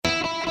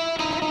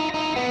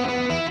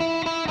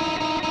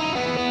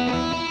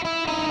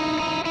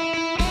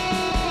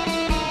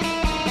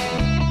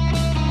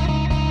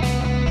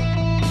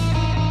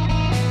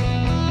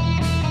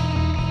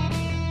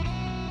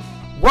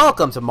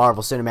Welcome to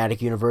Marvel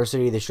Cinematic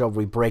University, the show where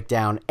we break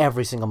down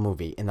every single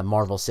movie in the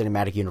Marvel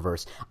Cinematic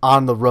Universe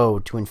on the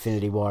road to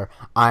Infinity War.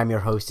 I'm your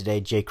host today,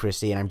 Jake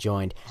Christie, and I'm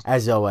joined,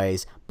 as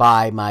always,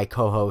 by my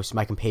co-hosts,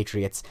 my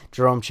compatriots,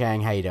 Jerome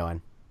Chang. How you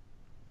doing?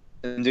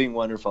 I'm doing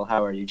wonderful.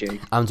 How are you, Jake?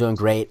 I'm doing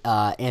great.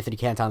 Anthony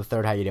Canton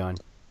III, how you doing?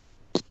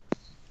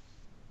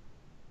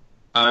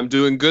 I'm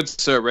doing good,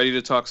 sir. Ready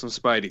to talk some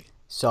Spidey.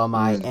 So am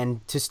I.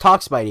 And to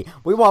talk Spidey,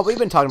 we've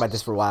been talking about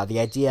this for a while. The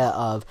idea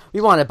of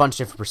we want a bunch of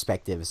different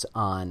perspectives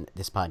on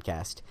this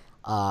podcast.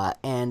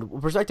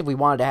 And perspective we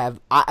wanted to have,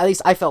 at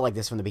least I felt like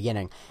this from the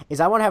beginning, is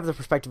I want to have the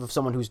perspective of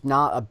someone who's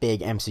not a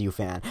big MCU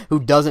fan, who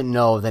doesn't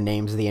know the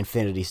names of the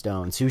Infinity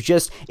Stones, who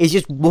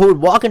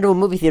would walk into a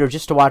movie theater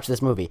just to watch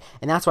this movie.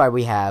 And that's why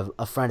we have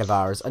a friend of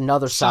ours,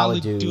 another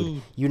solid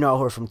dude. You know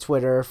her from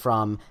Twitter,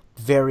 from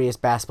various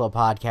basketball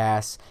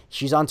podcasts.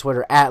 She's on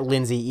Twitter at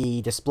Lindsay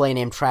E, display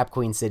name Trap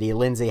Queen City.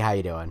 Lindsay, how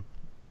you doing?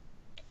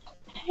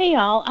 Hey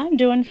y'all, I'm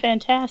doing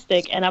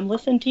fantastic, and I'm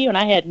listening to you, and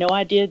I had no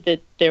idea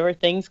that there were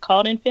things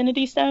called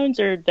Infinity Stones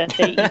or that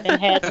they even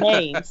had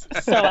names.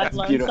 So I've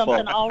learned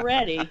something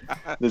already.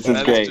 This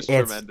is great.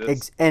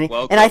 Tremendous. And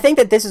I think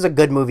that this is a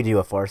good movie to do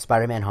it for,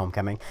 Spider-Man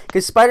Homecoming.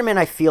 Because Spider-Man,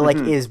 I feel like,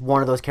 is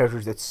one of those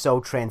characters that's so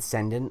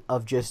transcendent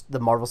of just the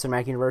Marvel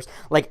Cinematic Universe.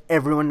 Like,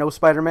 everyone knows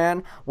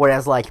Spider-Man,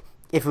 whereas, like,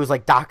 if it was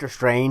like Doctor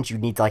Strange,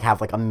 you'd need to like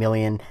have like a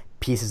million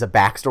pieces of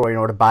backstory in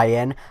order to buy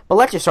in. But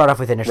let's just start off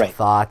with initial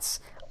thoughts.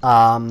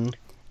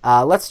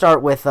 Let's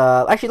start with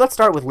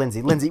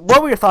Lindsay. Lindsay,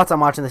 what were your thoughts on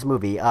watching this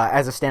movie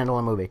as a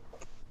standalone movie?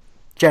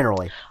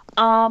 Generally.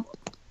 Well,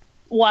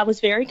 I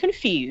was very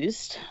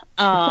confused.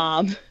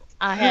 I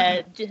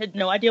had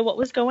no idea what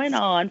was going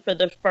on for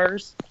the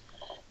first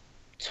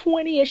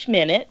 20-ish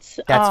minutes.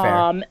 That's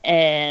fair.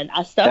 And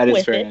I stuck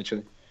with it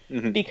actually.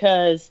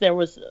 because there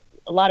was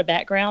a lot of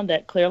background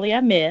that clearly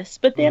I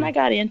missed, but then I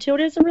got into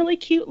it. It's a really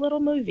cute little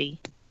movie.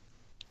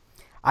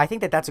 I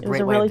think that's a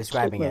great way of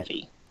describing it.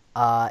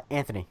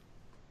 Anthony.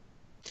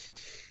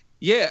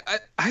 Yeah,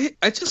 I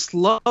just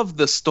love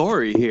the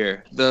story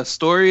here. The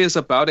story is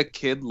about a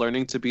kid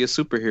learning to be a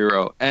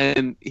superhero,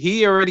 and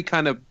he already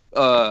kind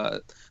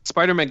of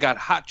Spider-Man got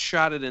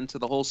hot-shotted into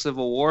the whole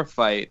Civil War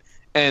fight,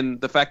 and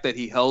the fact that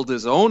he held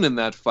his own in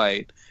that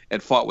fight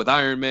and fought with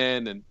Iron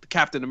Man and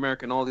Captain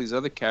America and all these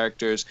other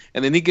characters,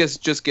 and then he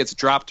just gets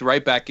dropped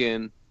right back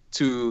in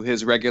to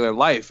his regular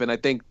life. And I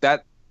think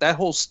that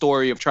whole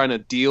story of trying to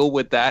deal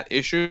with that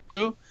issue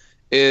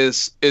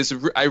is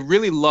I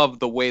really love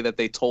the way that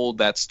they told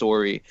that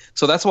story.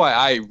 So that's why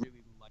I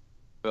really like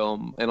the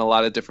film in a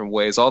lot of different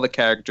ways. All the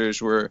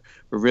characters were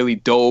really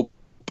dope.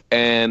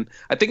 And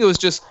I think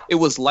it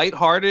was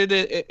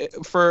lighthearted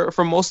for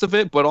most of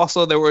it, but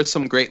also there were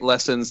some great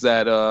lessons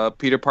that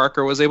Peter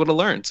Parker was able to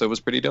learn. So it was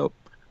pretty dope.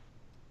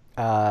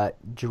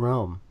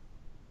 Jerome.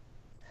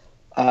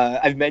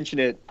 I've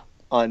mentioned it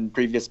on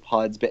previous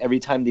pods, but every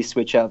time they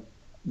switch up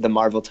the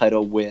Marvel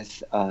title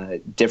with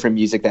different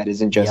music that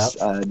isn't just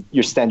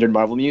your standard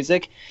Marvel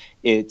music,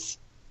 it's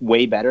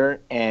way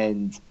better.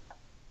 And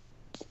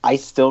I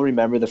still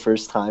remember the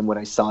first time when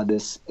I saw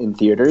this in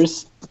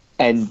theaters,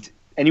 and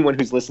anyone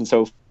who's listened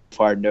so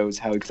far knows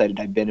how excited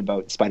I've been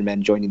about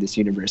Spider-Man joining this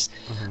universe.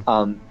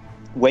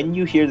 When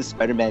you hear the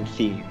Spider-Man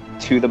theme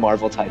to the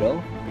Marvel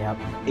title,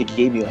 it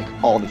gave me like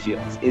all the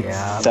feels.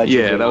 It's such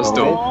a that was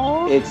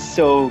dope. It's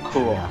so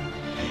cool.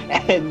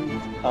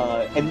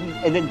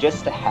 And then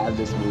just to have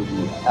this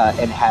movie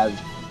and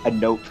have a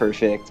note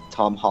perfect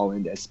Tom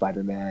Holland as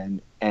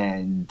Spider-Man,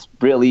 and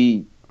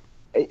really,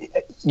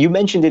 you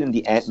mentioned it in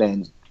the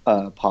Ant-Man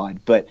pod,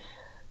 but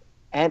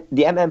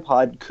the Ant-Man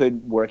pod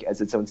could work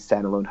as its own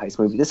standalone heist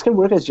movie. This could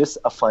work as just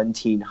a fun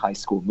teen high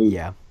school movie.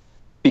 Yeah.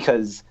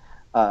 Because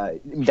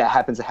that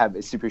happens to have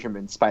a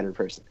superhuman spider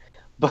person.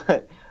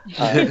 But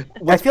I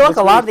feel like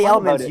a lot of the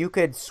elements you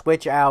could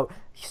switch out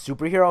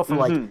superhero for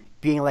like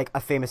being like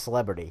a famous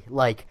celebrity.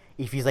 Like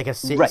if he's like a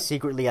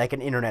secretly like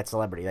an internet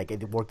celebrity, like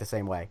it worked the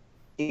same way.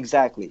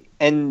 Exactly.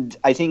 And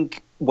I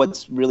think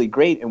what's really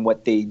great and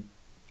what they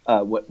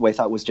what I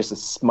thought was just a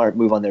smart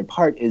move on their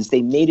part is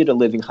they made it a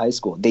living high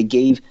school. They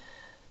gave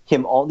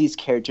him all these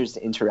characters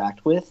to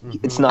interact with.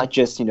 It's not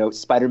just,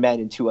 Spider-Man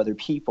and two other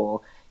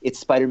people. It's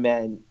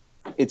Spider-Man,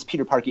 it's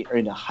Peter Parker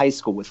in a high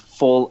school with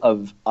full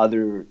of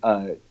other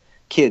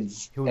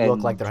kids. Who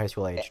look like their high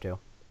school age, too.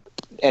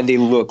 And they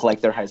look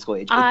like their high school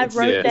age. I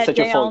wrote that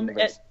down.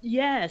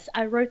 Yes,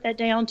 I wrote that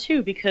down,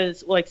 too,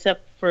 because,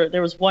 except for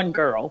there was one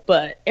girl,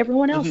 but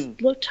everyone else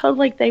looked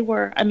like they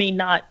were,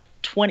 not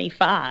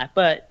 25,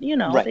 but,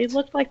 they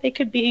looked like they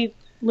could be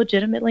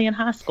legitimately in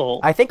high school.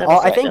 I think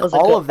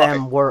all of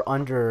them were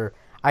under.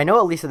 I know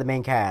at least of the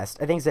main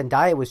cast. I think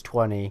Zendaya was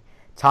 20.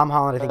 Tom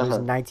Holland, I think, was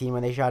 19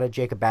 when they shot it.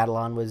 Jacob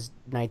Batalon was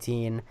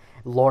 19.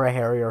 Laura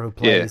Harrier, who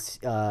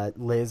plays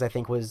Liz, I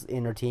think, was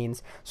in her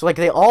teens. So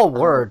they all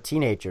were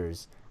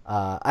teenagers.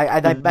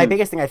 My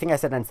biggest thing I think I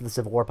said on the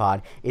Civil War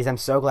pod is I'm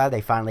so glad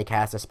they finally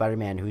cast a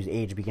Spider-Man whose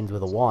age begins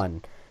with a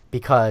 1,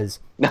 because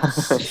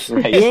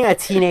being a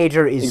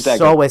teenager is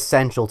so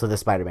essential to the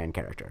Spider-Man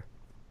character.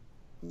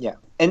 Yeah,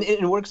 and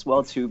it works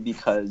well too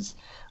because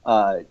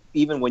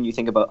even when you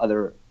think about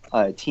other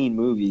teen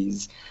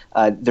movies,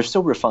 they're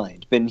so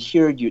refined. But in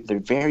here, they're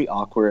very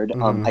awkward.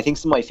 I think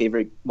one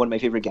of my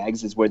favorite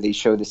gags is where they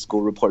show the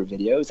school report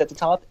videos at the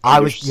top.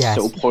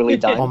 So poorly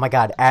done. Oh my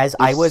god!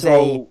 I was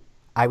a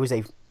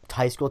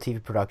high school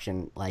TV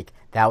production, like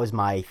that was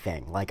my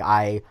thing. Like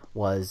I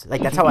was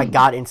like that's how I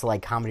got into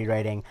like comedy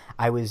writing.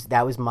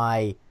 That was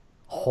my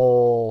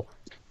whole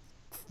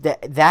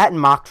that and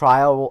mock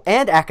trial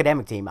and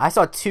academic team. I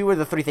saw 2 of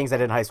the 3 things I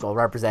did in high school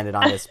represented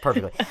on this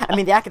perfectly. I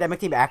mean, the academic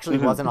team actually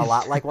wasn't a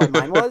lot like what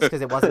mine was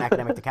because it wasn't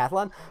academic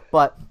decathlon,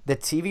 but the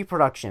TV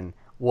production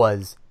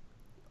was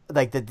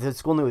like the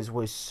school news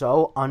was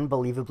so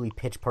unbelievably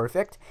pitch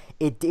perfect.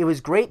 It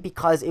was great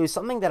because it was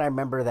something that I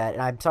remember that,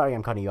 and I'm sorry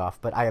I'm cutting you off,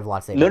 but I have a lot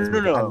to say about this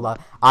movie. No.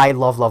 I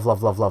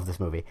love this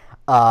movie.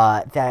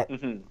 That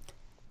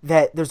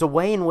there's a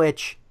way in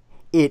which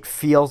it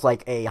feels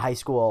like a high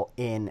school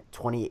in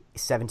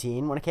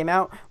 2017 when it came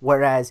out,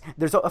 whereas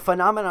there's a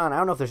phenomenon, I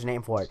don't know if there's a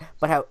name for it,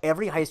 but how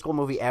every high school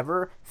movie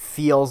ever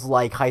feels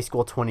like high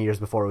school 20 years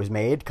before it was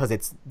made, because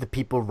it's the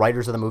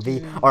writers of the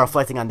movie are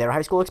reflecting on their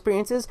high school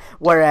experiences,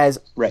 whereas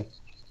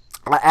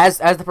as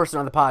the person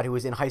on the pod who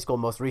was in high school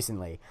most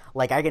recently,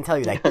 like I can tell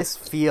you that this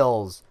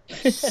feels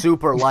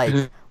super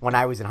like when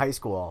I was in high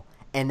school,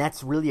 and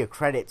that's really a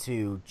credit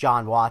to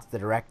John Watts, the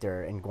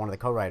director and one of the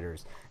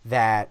co-writers,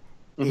 that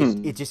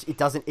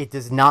it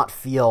does not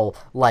feel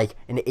like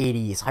an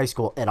 80s high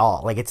school at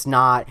all. Like there's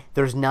not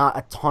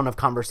a ton of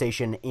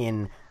conversation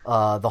in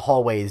the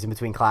hallways in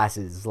between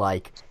classes,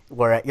 like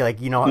where like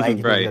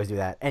videos do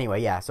that.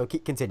 Anyway, yeah. So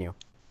continue.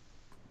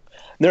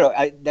 No,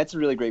 that's a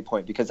really great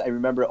point, because I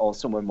remember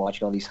also when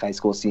watching all these high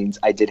school scenes,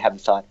 I did have the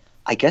thought,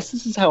 I guess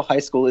this is how high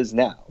school is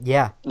now.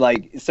 Yeah.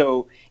 Like,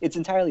 so it's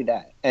entirely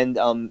that. And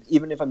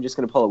even if I'm just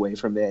going to pull away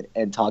from it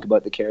and talk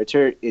about the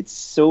character, it's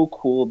so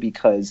cool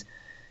because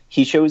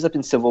he shows up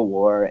in Civil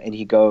War and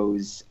he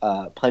goes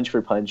punch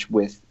for punch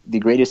with the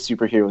greatest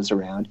superheroes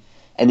around.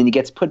 And then he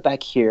gets put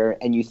back here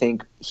and you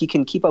think he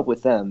can keep up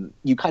with them.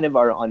 You kind of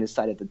are on his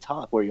side at the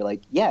top where you're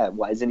like, yeah,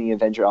 why isn't he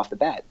Avenger off the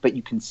bat? But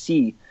you can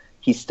see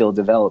he's still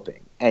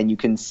developing. And you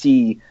can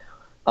see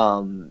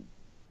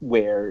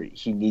where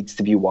he needs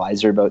to be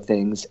wiser about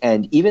things.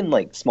 And even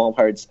like small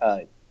parts,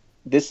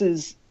 this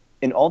is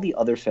in all the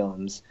other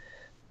films,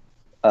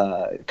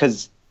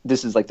 because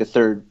this is like the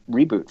 3rd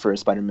reboot for a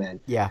Spider-Man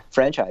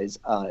franchise.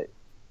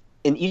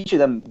 In each of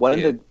them,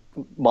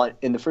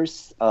 in the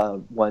first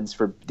ones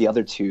for the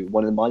other 2,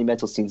 one of the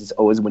monumental scenes is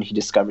always when he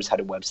discovers how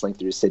to web sling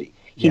through a city.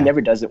 He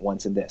never does it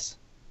once in this.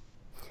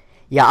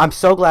 Yeah, I'm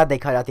so glad they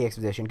cut out the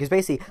exposition, because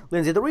basically,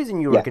 Lindsay, the reason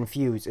you were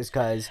confused is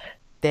because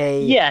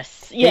let's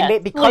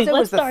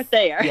start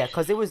there. Yeah,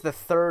 because it was the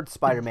 3rd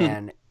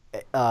Spider-Man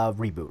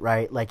reboot,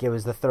 right? Like, it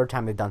was the 3rd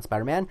time they've done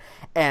Spider-Man,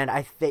 and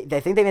I think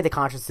they made the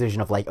conscious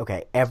decision of like,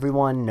 okay,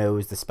 everyone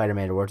knows the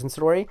Spider-Man origin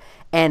story,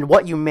 and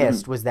what you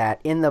missed was that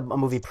in the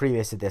movie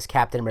previous to this,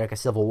 Captain America: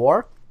 Civil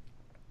War,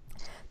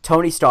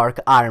 Tony Stark,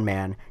 Iron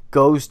Man,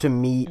 goes to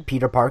meet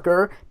Peter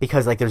Parker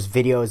because like there's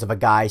videos of a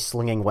guy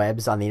slinging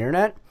webs on the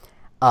internet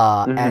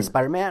as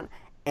Spider-Man,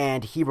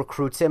 and he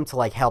recruits him to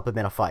like help him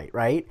in a fight,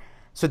 right?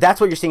 So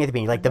that's what you're seeing at the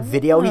beginning. Like the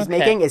video he's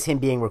making is him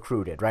being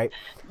recruited, right?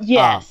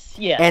 Yes,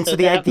 yes. And so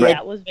the idea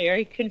that was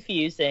very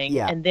confusing.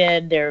 Yeah. And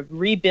then they're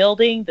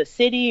rebuilding the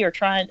city or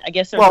trying. I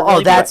guess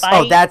there's that's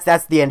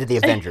the end of the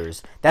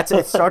Avengers.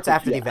 It starts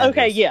after the Avengers.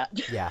 Okay, yeah.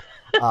 Yeah.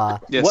 So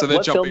they're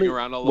jumping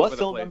around all over the place. What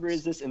film number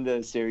is this in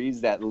the series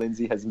that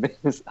Lindsay has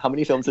missed? How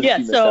many films has she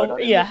missed out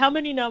on? Yeah, how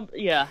many numbers?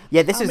 Yeah.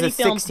 Yeah, this is the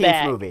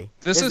 16th movie.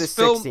 This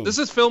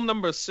is film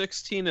number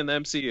 16 in the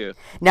MCU.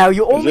 Now,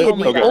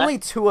 only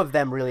 2 of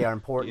them really are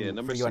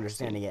important for you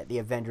understanding it. The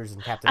Avengers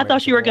and Captain America. I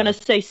thought you were going to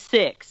say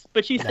 6,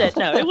 but you said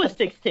no, it was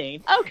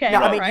 16. Okay. No,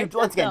 I mean,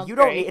 once again, you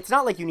don't. It's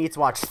not like you need to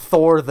watch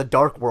Thor: The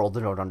Dark World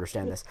to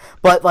understand this.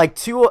 But like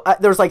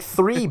there's like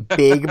 3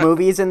 big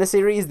movies in the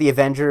series: the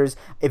Avengers,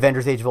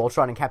 Age of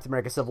Ultron, and Captain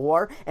America: Civil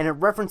War, and it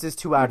references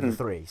 2 out of the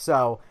 3.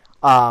 So,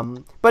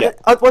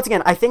 once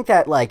again, I think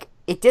that like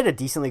it did a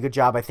decently good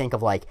job. I think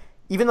of like,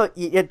 even though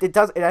it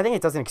does, I think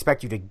it doesn't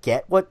expect you to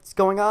get what's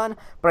going on,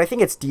 but I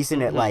think it's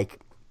decent at like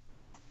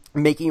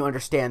making you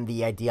understand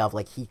the idea of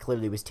like he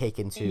clearly was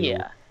taken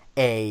to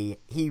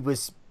he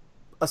was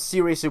a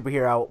serious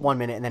superhero 1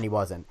 minute and then he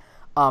wasn't.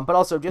 But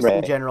also just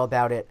in general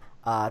about it,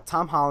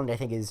 Tom Holland I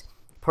think is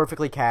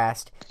perfectly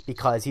cast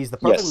because he's the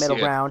perfect middle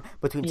ground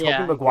between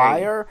Tobey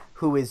Maguire,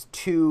 who is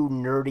too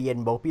nerdy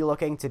and mopey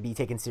looking to be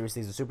taken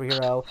seriously as a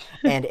superhero,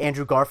 and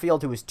Andrew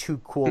Garfield, who is too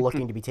cool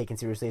looking to be taken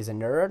seriously as a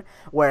nerd.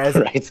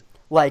 Whereas,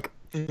 like,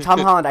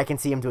 Tom Holland, I can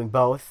see him doing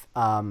both.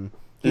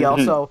 He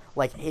also,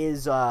 like,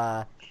 his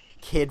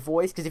kid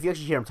voice, because if you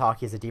actually hear him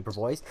talk, he has a deeper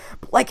voice.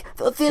 But, like,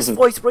 this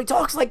voice where he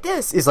talks like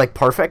this is, like,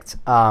 perfect.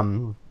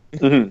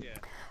 He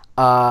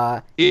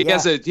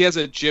has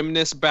a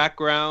gymnast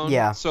background.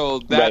 Yeah. So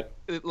that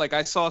like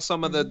I saw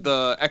some of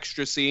the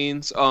extra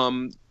scenes in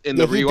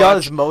the rewatch. He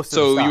does most of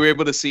the stuff. You were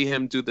able to see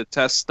him do the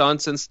test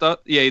stunts and stuff.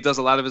 Yeah, he does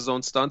a lot of his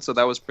own stunts, so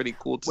that was pretty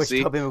cool to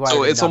see.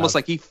 So it's almost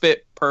like he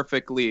fit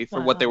perfectly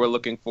for what they were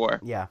looking for.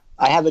 Yeah.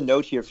 I have a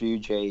note here for you,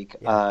 Jake.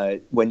 Yeah.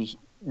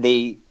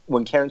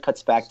 When Karen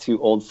cuts back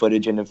to old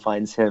footage and it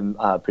finds him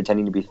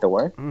pretending to be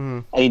Thor,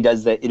 and he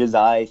does that, "It is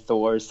I,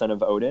 Thor, son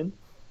of Odin."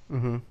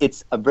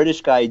 It's a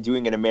British guy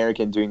doing an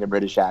American doing a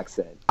British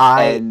accent. Did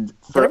I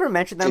ever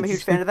mention that I'm a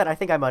huge fan of that? I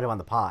think I might have on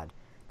the pod.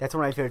 That's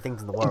one of my favorite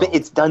things in the world. But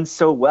it's done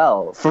so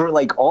well for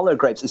like all our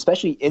gripes,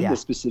 especially in this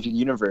specific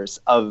universe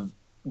of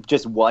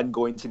just one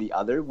going to the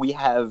other. We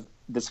have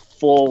this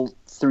full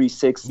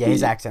 360. Yeah,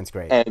 his accent's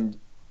great, and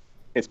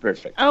it's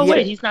perfect. Oh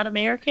wait, he's not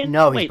American?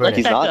 No, he's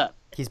British. Let's back up.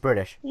 He's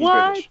British.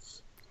 What?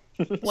 He's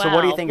British. Wow. So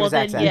what do you think of his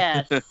accent?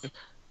 Yes.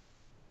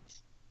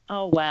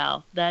 Oh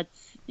wow,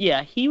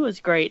 he was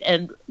great,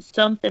 and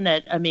something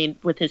that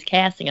with his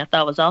casting, I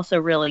thought was also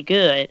really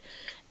good.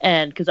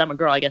 And because I'm a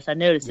girl, I guess I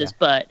noticed this,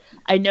 but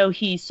I know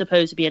he's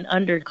supposed to be an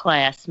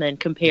underclassman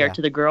compared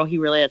to the girl he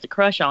really has a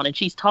crush on, and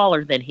she's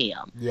taller than him.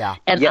 Yeah.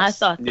 And I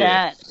thought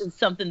that is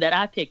something that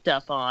I picked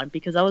up on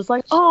because I was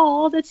like,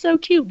 oh, that's so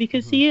cute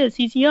because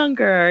he's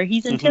younger.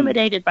 He's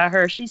intimidated by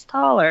her. She's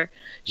taller.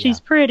 She's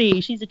pretty.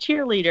 She's a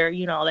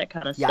cheerleader, all that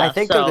kind of stuff. Yeah, I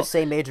think they're the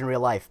same age in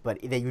real life,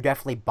 but you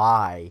definitely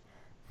buy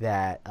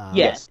that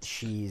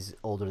she's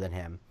older than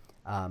him.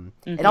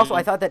 And also,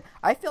 I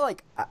feel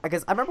like,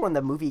 because I remember when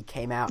the movie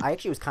came out, I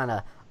actually was kind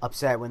of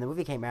upset when the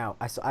movie came out,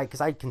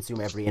 because I consume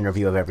every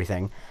interview of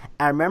everything,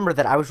 and I remember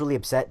that I was really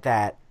upset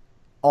that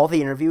all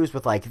the interviews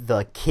with, like,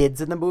 the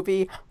kids in the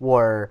movie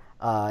were,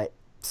 Tom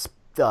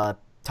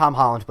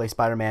Holland, who plays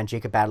Spider-Man,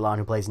 Jacob Batalon,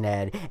 who plays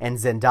Ned, and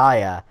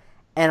Zendaya,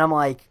 and I'm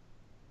like,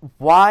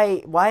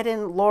 why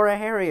didn't Laura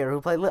Harrier,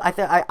 who played...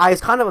 I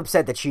was kind of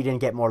upset that she didn't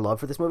get more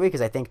love for this movie,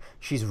 because I think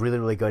she's really,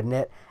 really good in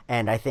it,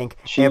 and I think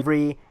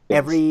every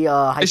high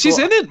school... She's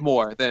in it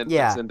more than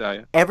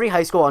Zendaya. Every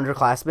high school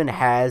underclassman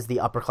has the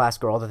upper-class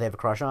girl that they have a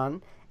crush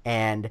on,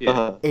 and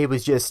it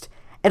was just...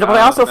 And but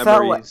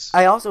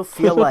I also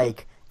feel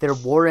like there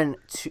weren't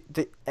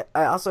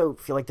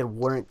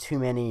too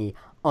many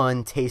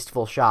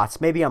untasteful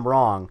shots. Maybe I'm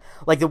wrong.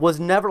 Like, there was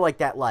never, like,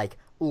 that, like,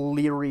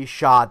 leery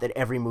shot that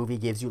every movie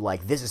gives you,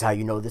 like, this is how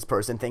you know this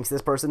person thinks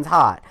this person's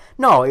hot.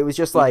 No, it was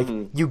just like,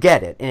 you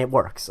get it, and it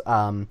works.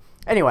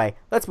 Anyway,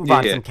 let's move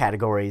on to some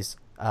categories,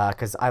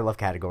 because I love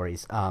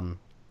categories.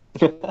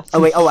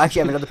 Actually, I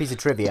have another piece of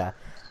trivia,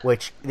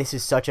 which, this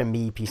is such a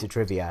me piece of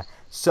trivia.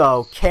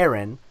 So,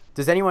 Karen,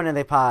 does anyone in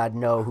the pod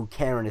know who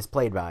Karen is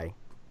played by?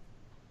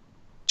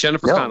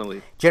 Jennifer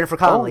Connelly. Jennifer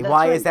Connelly.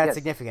 Why is that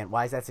significant?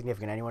 Why is that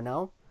significant? Anyone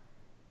know?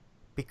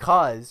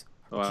 Because...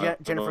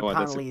 Jennifer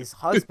Connelly's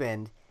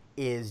husband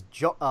is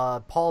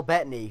Paul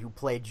Bettany, who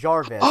played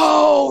Jarvis.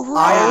 Oh,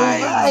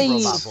 right!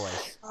 Robot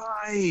voice.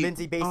 Right.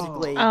 Lindsay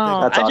basically...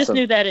 I just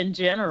knew that in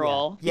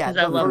general, because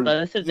I love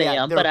both of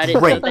them, but I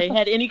didn't know they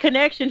had any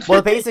connection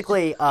to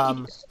basically,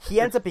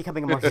 he ends up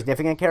becoming a more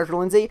significant character,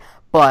 Lindsay,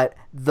 but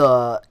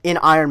in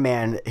Iron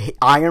Man,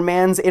 Iron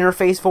Man's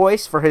interface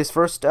voice for his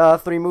first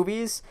 3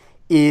 movies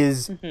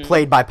is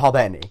played by Paul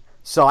Bettany.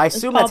 So I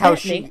assume that's how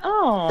she.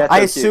 Oh. I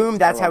assume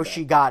that's how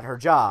she got her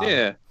job.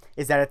 Yeah.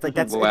 Is that it's like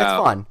that's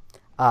fun.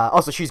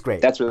 Also, she's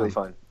great. That's really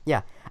fun.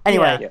 Yeah.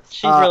 Anyway,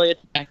 she's really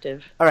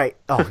attractive. All right.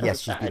 Oh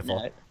yes, she's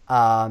beautiful.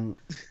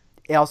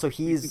 Also,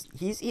 he's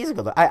a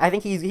good. I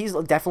think he's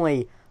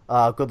definitely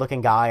a good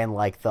looking guy, and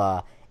like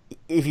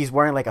if he's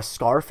wearing like a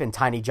scarf and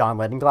tiny John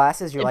Lennon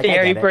glasses, you're like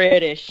very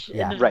British.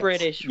 Yeah. In the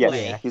British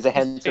way. Yeah. He's a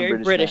handsome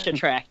very British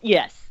attract.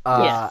 Yes.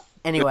 Yes.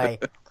 Anyway,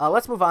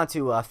 let's move on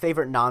to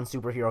favorite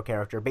non-superhero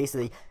character.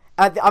 Basically,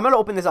 I'm going to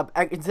open this up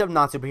instead of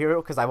non-superhero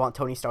because I want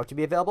Tony Stark to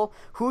be available.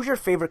 Who's your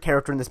favorite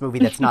character in this movie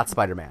that's not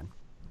Spider-Man?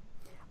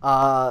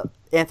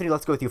 Anthony,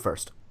 let's go with you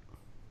first.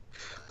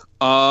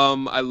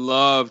 I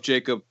love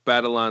Jacob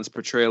Batalon's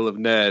portrayal of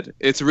Ned.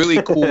 It's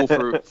really cool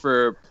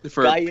for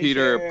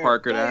Peter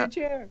Parker to have.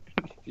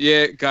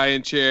 Yeah, guy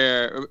in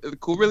chair.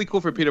 Really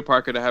cool for Peter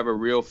Parker to have a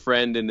real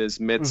friend in his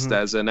midst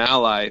as an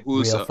ally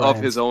who's of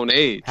his own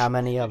age. How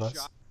many of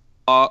us?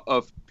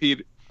 Of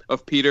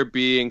Peter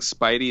being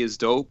Spidey is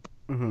dope,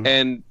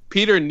 and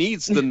Peter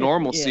needs the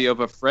normalcy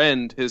of a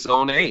friend his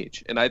own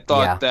age. And I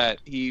thought that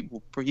he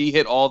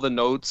hit all the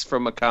notes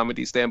from a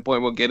comedy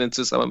standpoint. We'll get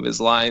into some of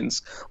his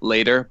lines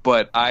later,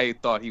 but I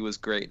thought he was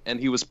great, and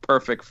he was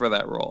perfect for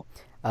that role.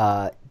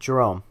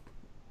 Jerome.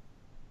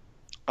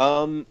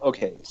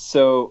 Okay,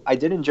 so I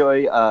did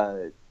enjoy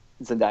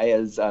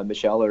Zendaya's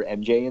Michelle or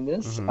MJ in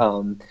this.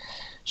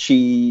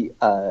 She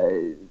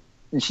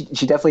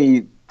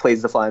definitely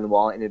plays the fly on the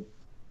wall, and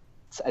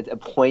at a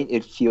point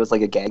it feels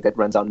like a gag that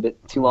runs on a bit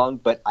too long.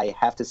 But I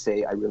have to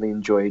say, I really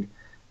enjoyed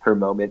her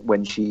moment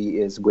when she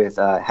is with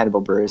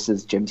Hannibal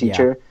Buress's gym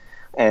teacher,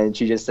 and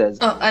she just says,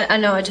 "Oh, I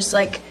know. I just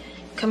like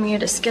coming here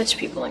to sketch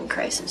people in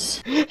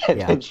crisis."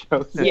 And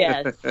shows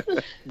yes,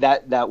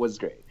 that was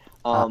great.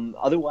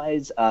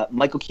 Otherwise,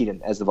 Michael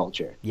Keaton as the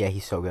Vulture. Yeah,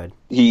 he's so good.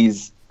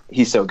 He's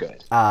so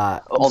good.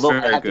 Although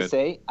I have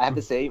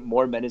to say,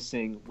 more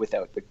menacing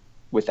without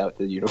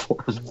the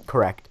uniform.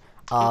 Correct.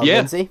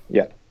 Lindsay?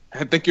 Yeah.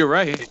 I think you're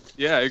right.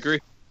 Yeah, I agree.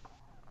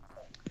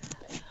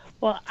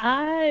 Well,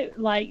 I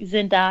like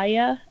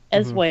Zendaya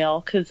as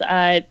well because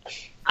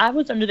I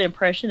was under the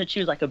impression that she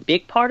was like a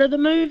big part of the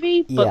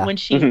movie, but when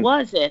she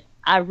wasn't,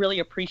 I really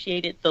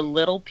appreciated the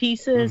little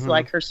pieces,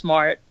 like her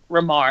smart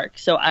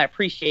remarks. So I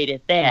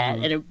appreciated that,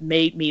 and it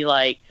made me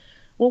like,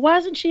 well, why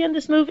isn't she in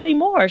this movie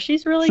more?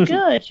 She's really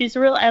good.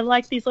 I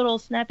like these little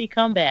snappy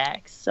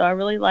comebacks. So I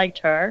really liked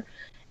her.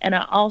 And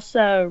I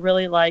also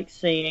really like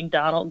seeing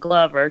Donald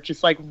Glover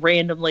just like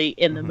randomly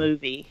in the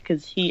movie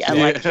because I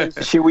like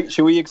his.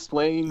 Should we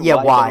explain?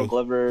 Why Donald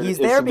Glover he's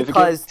there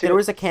because there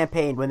was a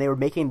campaign when they were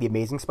making the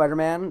Amazing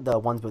Spider-Man, the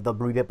ones with the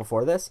movie bit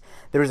before this.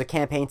 There was a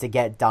campaign to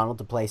get Donald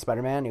to play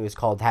Spider-Man. It was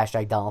called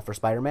 #Donald for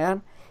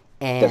Spider-Man.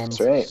 And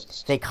that's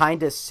right. They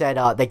kind of set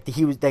up and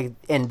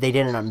they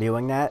didn't end up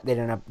doing that. They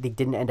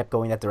didn't end up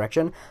going that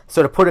direction.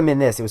 So to put him in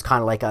this, it was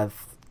kind of like a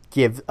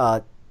give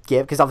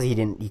because obviously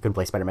he couldn't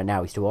play Spider-Man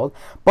now, he's too old.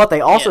 But they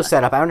also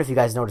set up, I don't know if you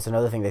guys noticed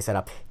another thing they set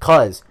up,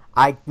 because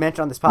I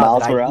mentioned on this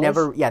pod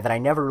that I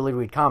never really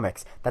read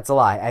comics. That's a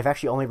lie. I've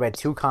actually only read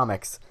two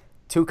comic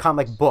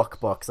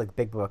books, like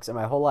big books, in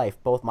my whole life,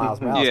 both Miles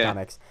Morales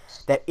comics,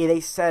 that they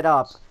set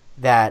up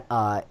that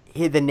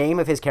the name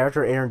of his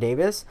character, Aaron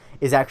Davis,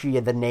 is actually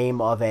the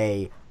name of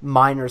a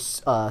minor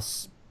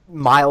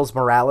Miles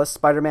Morales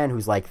Spider-Man,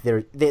 who's like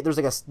there's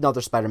like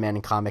another Spider-Man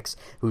in comics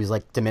who's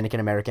like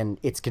Dominican American.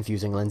 It's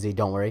confusing, Lindsay,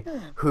 don't worry.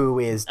 Who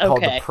is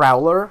called the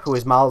Prowler, who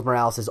is Miles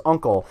Morales'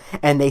 uncle,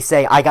 and they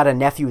say, I got a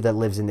nephew that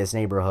lives in this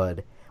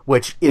neighborhood,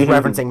 which is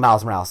referencing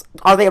Miles Morales.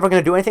 Are they ever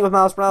going to do anything with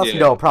Miles Morales?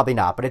 No, probably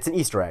not, but it's an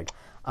Easter egg.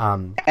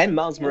 And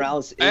Miles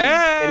Morales is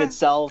in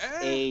itself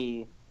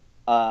a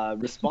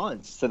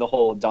response to the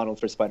whole Donald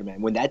for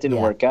Spider-Man. When that didn't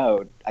work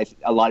out,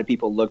 a lot of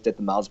people looked at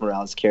the Miles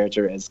Morales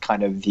character as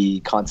kind of the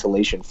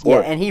consolation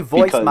for it. And he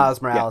voiced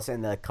Miles Morales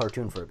in the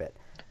cartoon for a bit.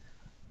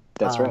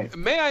 That's right.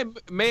 May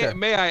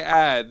I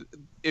add,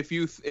 if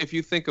you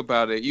think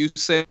about it, you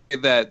say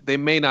that they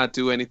may not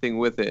do anything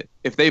with it.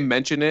 If they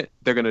mention it,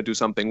 they're going to do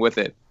something with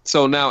it.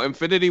 So now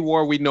Infinity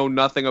War, we know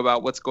nothing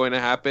about what's going to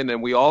happen,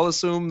 and we all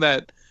assume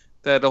that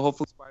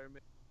hopefully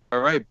Spider-Man. All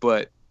right,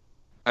 but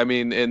I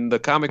mean, in the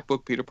comic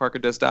book, Peter Parker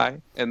does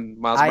die, and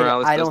Miles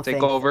Morales does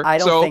take over. I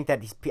don't think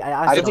that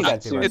I don't think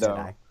that's Peter Parker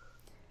die.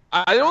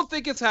 I don't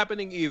think it's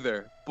happening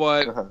either,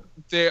 but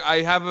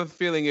I have a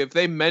feeling if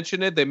they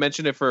mention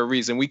it for a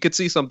reason. We could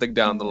see something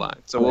down the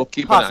line, so we'll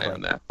keep an eye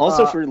on that.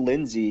 Also, for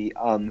Lindsay,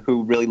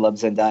 who really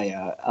loves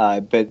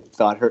Zendaya, but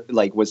thought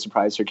was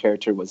surprised her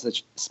character was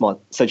such a small.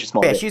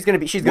 Yeah, she's gonna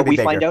be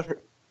bigger. Find out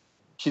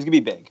she's gonna be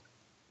big.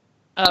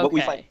 Okay. What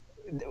we find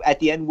at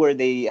the end where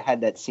they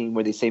had that scene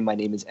where they say, "My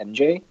name is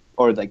MJ,"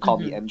 or like call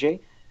me MJ.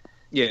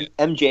 Yeah,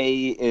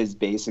 MJ is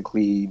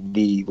basically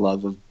the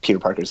love of Peter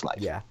Parker's life.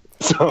 Yeah.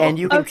 So, and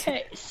you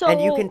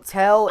can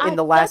tell in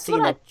the last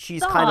scene that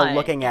she's kind of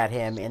looking at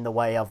him in the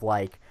way of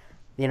like,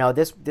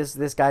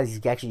 this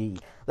guy's actually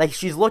like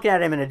she's looking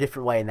at him in a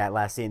different way in that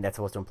last scene. That's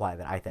supposed to imply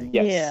that, I think.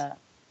 Yes. Yeah.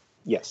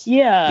 Yes.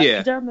 Yeah.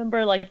 Because I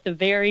remember like the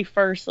very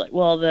first,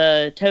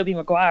 the Tobey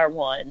Maguire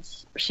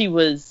ones, she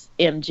was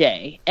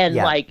MJ, and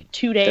like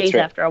 2 days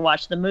after I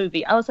watched the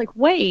movie, I was like,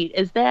 wait,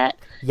 is that?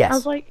 Yes. I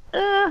was like,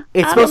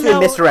 it's supposed to be a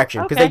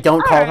misdirection because they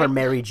don't call her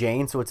Mary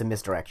Jane, so it's a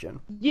misdirection.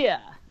 Yeah.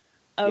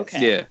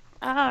 Okay. Yeah.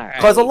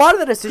 Because a lot of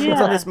the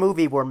decisions on this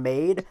movie were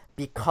made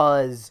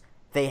because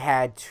they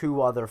had two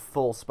other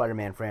full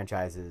Spider-Man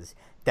franchises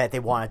that they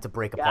wanted to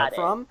break apart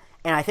from,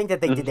 and I think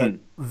that they did that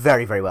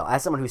very, very well,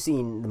 as someone who's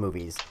seen the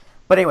movies.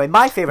 But anyway,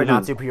 my favorite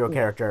non-superhero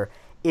character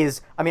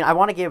is, I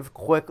want to give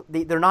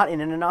they're not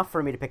in it enough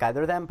for me to pick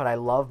either of them, but I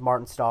love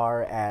Martin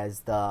Starr as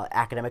the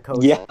academic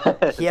coach. Yeah.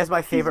 He has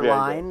my favorite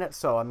line,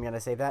 so I'm going to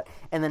say that.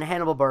 And then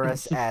Hannibal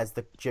Buress as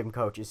the gym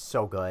coach is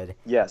so good.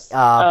 Yes.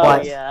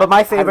 But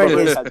my favorite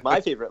is...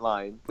 my favorite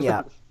line.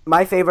 Yeah.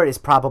 My favorite is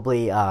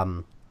probably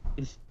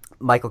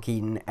Michael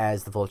Keaton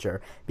as the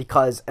Vulture,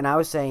 because, and I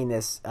was saying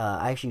this,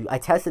 I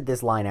tested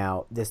this line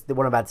out, what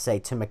I'm about to say,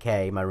 to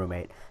McKay, my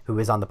roommate, who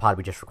is on the pod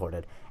we just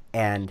recorded,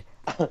 and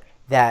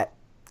that...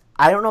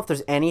 I don't know if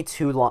there's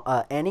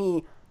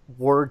any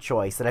word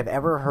choice that I've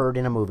ever heard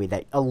in a movie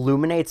that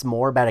illuminates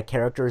more about a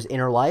character's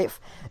inner life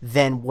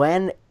than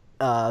when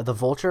the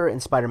Vulture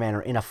and Spider-Man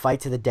are in a fight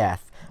to the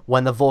death,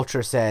 when the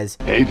Vulture says,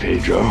 "Hey,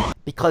 Pedro."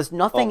 Because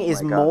nothing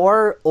is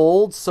more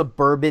old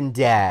suburban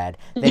dad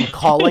than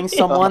calling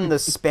someone the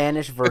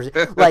Spanish version.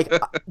 Like,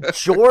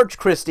 George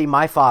Christie,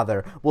 my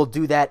father, will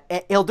do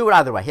that. He'll do it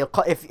either way. He'll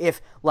call,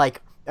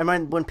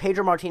 when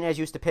Pedro Martinez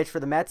used to pitch for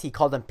the Mets, he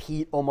called him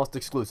Pete almost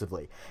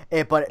exclusively.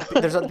 But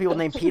there's other people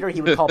named Peter, he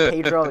would call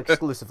Pedro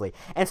exclusively.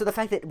 And so the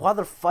fact that while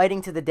they're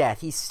fighting to the death,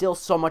 he's still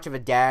so much of a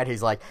dad,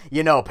 he's like,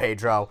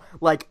 Pedro.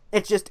 Like,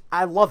 it's just,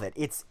 I love it.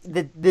 It's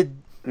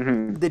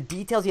the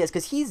details he has,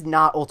 because he's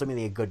not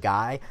ultimately a good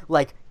guy.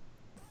 Like,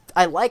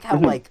 I like how,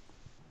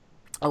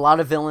 a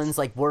lot of villains,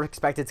 we're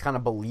expected to kind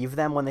of believe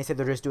them when they say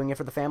they're just doing it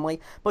for the family.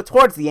 But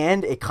towards the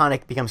end, it kind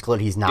of becomes clear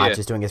he's not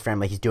just doing his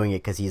family. He's doing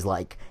it because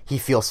he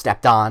feels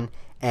stepped on.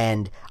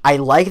 And I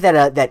like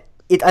that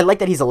I like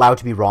that he's allowed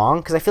to be wrong,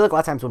 because I feel like a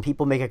lot of times when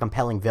people make a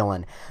compelling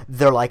villain,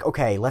 they're like,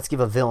 okay, let's give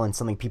a villain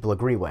something people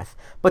agree with.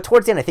 But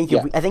towards the end, I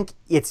think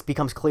it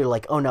becomes clear,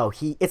 like, oh no,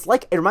 it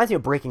reminds me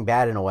of Breaking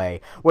Bad in a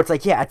way, where it's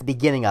like, yeah, at the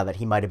beginning of it,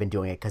 he might have been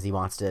doing it because he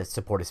wants to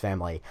support his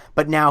family,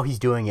 but now he's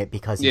doing it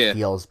because he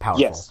feels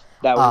powerful. Yes,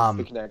 that was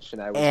the connection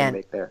I was going to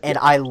make there. And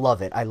I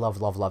love it. I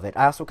love it.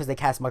 I also, because they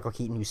cast Michael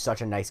Keaton, who's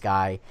such a nice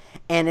guy.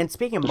 And in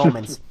speaking of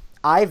moments,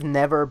 I've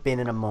never been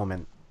in a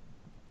moment.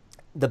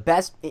 The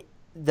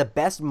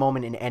best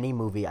moment in any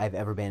movie I've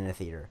ever been in a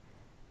theater,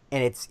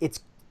 and it's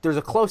there's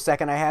a close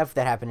second I have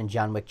that happened in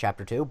John Wick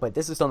Chapter 2, but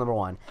this is still number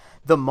one.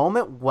 The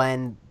moment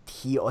when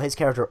his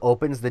character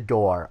opens the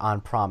door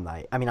on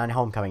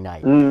homecoming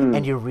night,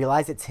 and you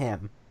realize it's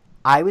him.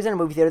 I was in a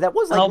movie theater that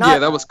was like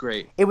that was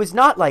great. It was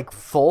not like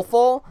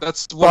full.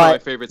 That's one of my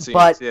favorite scenes.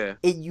 But yeah,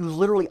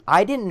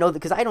 I didn't know that,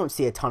 because I don't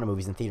see a ton of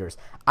movies in theaters.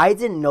 I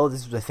didn't know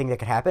this was a thing that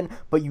could happen,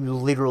 but you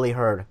literally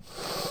heard.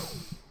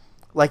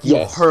 Like,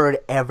 you heard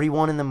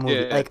everyone in the movie.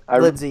 Yeah. Like,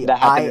 Lindsay, that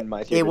happened in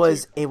my theater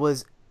it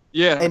was.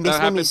 Yeah, it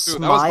made me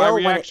smile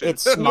when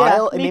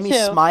it made me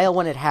smile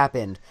when it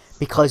happened,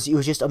 because it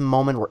was just a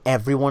moment where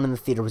everyone in the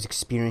theater was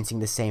experiencing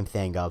the same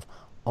thing of,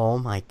 oh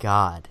my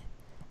god,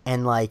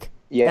 and like,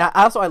 and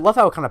I love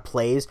how it kind of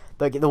plays.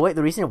 Like, the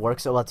reason it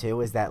works so well too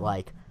is that,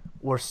 like,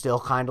 we're still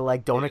kind of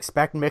like, don't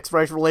expect mixed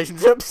race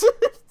relationships.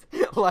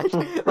 like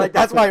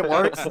that's why it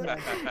works.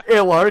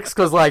 It works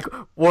because, like,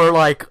 we're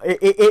like,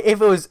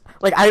 if it was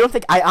like, I don't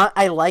think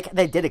I like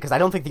they did it, because I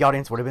don't think the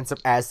audience would have been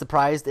as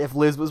surprised if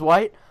Liz was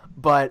white.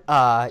 But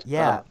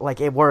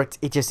like, it worked.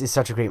 It just is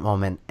such a great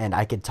moment, and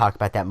I could talk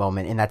about that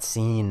moment in that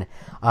scene,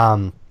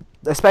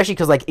 especially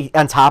because, like,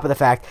 on top of the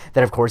fact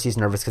that of course he's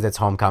nervous because it's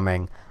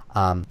homecoming.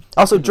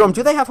 Also, Jerome,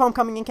 do they have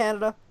homecoming in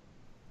Canada?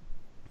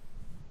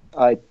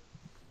 I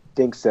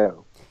think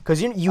so.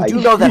 Because you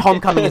do know that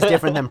homecoming is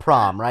different than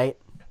prom, right?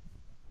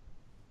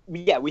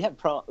 Yeah, we have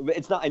prom.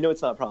 It's not. I know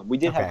it's not prom. We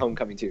did have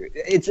homecoming too.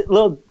 It's a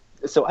little.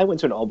 So I went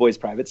to an all-boys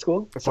private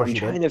school, so I'm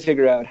trying to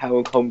figure out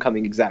how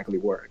homecoming exactly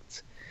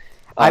worked.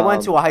 I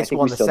went to a high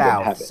school in the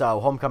South,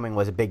 so homecoming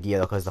was a big deal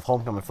because the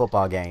homecoming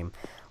football game,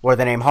 where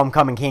they named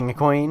Homecoming King and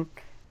Queen.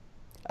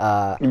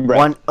 A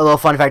little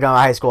fun fact about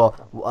my high school: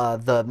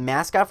 the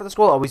mascot for the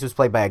school always was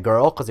played by a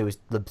girl, because it was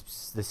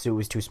the suit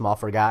was too small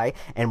for a guy.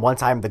 And one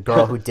time, the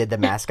girl who did the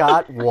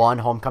mascot won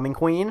Homecoming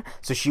Queen,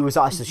 so she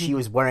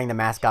was wearing the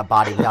mascot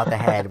body without the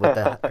head with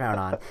the crown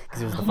on,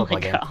 because it was the football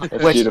game.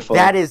 Which beautiful.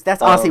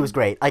 That's honestly was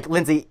great. Like,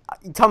 Lindsay,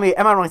 tell me,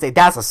 am I wrong to say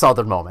that's a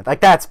Southern moment?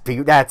 Like, that's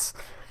you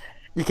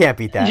can't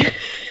beat that.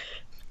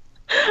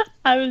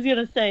 I was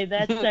gonna say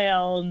that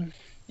sounds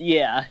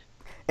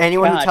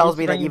Anyone who tells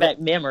me that back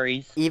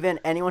memories. Even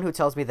anyone who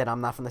tells me that I'm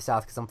not from the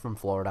South because I'm from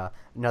Florida,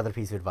 another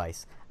piece of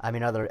advice.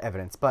 Other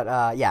evidence.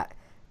 But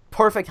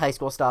perfect high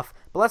school stuff.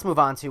 But let's move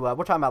on to we're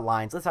talking about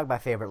lines. Let's talk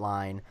about favorite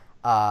line.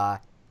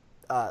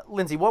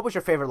 Lindsay, what was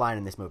your favorite line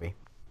in this movie?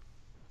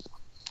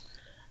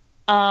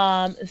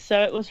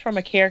 So it was from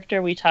a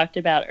character we talked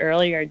about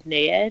earlier,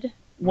 Ned,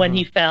 when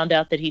he found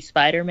out that he's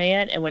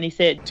Spider-Man, and when he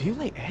said, "Do you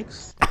lay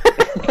eggs?"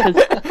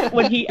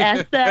 When he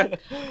asked that,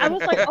 I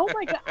was like, oh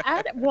my god,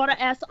 I want to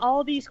ask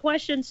all these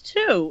questions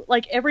too.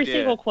 Like, every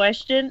single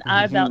question,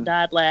 I about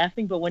died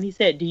laughing. But when he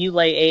said, "Do you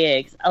lay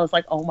eggs?" I was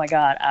like, oh my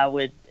god, I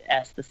would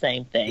ask the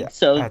same thing. Yeah,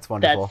 so that's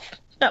wonderful.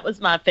 That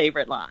was my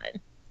favorite line.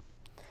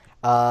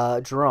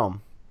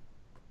 Jerome.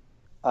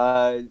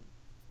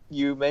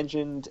 You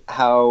mentioned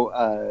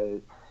how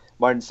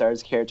Martin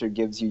Starr's character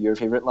gives you your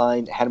favorite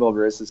line. Hannibal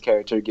Buress'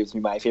 character gives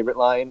me my favorite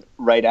line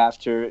right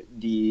after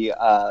the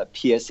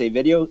PSA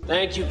video.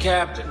 Thank you,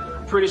 Captain.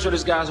 I'm pretty sure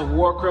this guy's a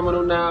war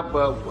criminal now,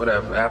 but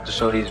whatever. I have to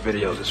show these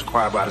videos. It's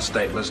required by the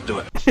state. Let's do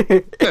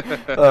it.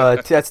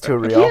 That's too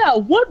real. Yeah,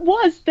 what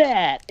was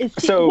that?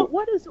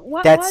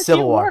 That's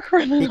Civil War.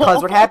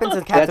 Because what happens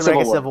in Captain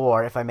America Civil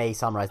War, if I may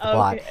summarize the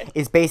plot,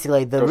 is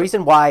basically the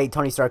reason why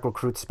Tony Stark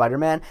recruits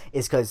Spider-Man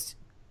is because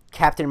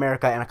Captain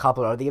America and a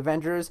couple of the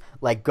Avengers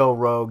like go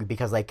rogue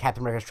because like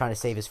Captain America's trying to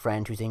save his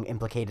friend who's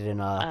implicated in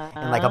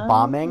like a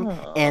bombing,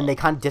 and they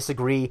kind of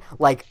disagree.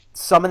 Like,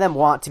 some of them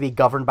want to be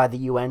governed by the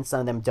UN,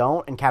 some of them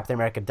don't, and Captain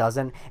America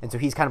doesn't, and so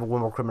he's kind of a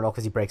war criminal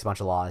because he breaks a bunch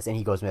of laws and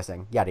he goes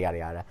missing. Yada yada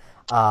yada.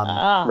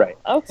 Right.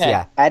 Okay. So,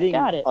 yeah. Adding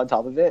on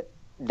top of it,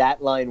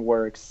 that line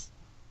works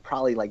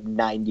probably like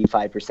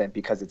 95%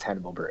 because it's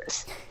Hannibal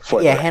Buress.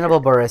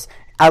 Hannibal Buress.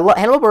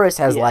 Hannibal Buress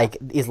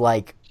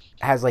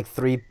has like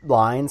 3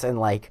 lines and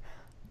like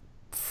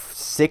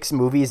 6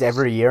 movies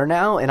every year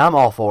now, and I'm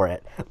all for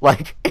it.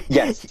 Like,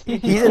 yes,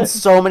 he's in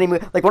so many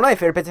movies. Like, one of my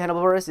favorite bits of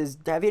Hannibal Buress is,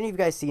 have any of you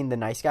guys seen The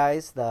Nice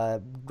Guys,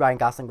 the Ryan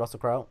Gosling, Russell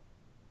Crowe?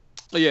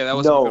 Oh, yeah, that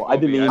was no.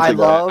 I've been meaning to. I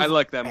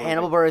like that movie.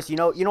 Hannibal Buress. You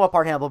know what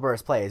part Hannibal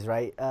Buress plays,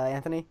 right,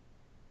 Anthony?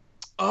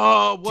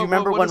 Oh, do you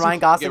remember when Ryan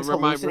Gosling's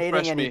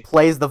hallucinating and he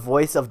plays the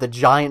voice of the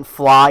giant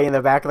fly in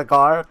the back of the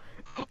car?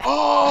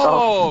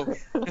 Oh!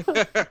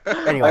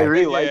 Anyway, I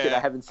really like it. I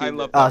haven't seen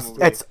it.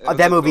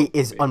 That movie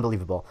is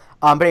unbelievable.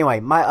 But anyway,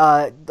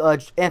 my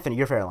Anthony,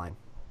 your favorite line?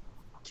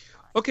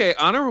 Okay,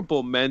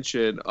 honorable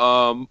mention.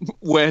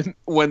 When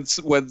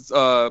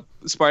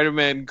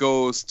Spider-Man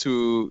goes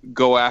to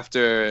go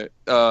after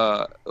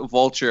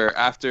Vulture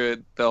after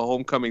the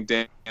homecoming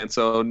dance,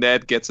 so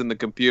Ned gets in the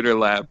computer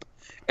lab,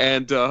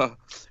 and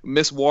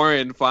Miss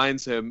Warren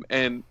finds him.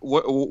 And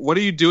what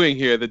are you doing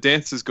here? The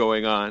dance is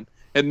going on,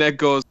 and Ned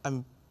goes,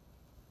 "I'm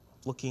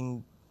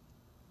looking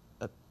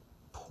at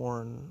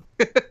porn."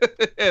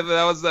 And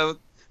that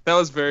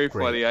was very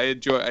funny. I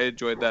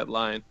enjoyed that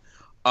line.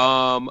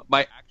 My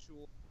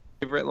actual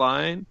favorite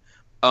line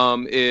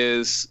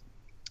is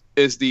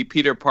the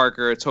Peter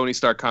Parker Tony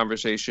Stark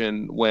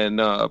conversation when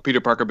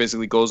Peter Parker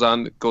basically goes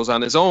on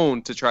his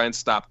own to try and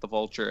stop the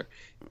Vulture,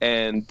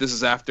 and this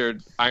is after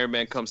Iron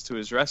Man comes to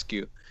his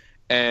rescue,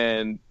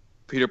 and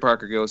Peter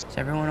Parker goes, "Is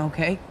everyone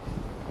okay?"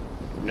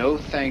 "No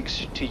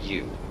thanks to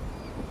you."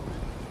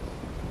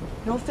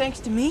 "No thanks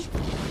to me?"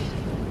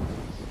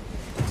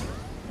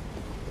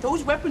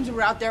 "Those weapons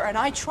were out there, and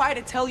I tried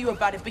to tell you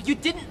about it, but you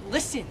didn't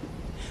listen.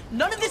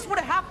 None of this would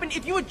have happened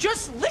if you would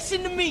just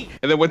listen to me."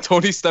 And then when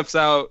Tony steps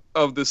out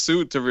of the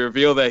suit to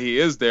reveal that he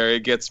is there,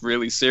 it gets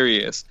really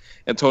serious.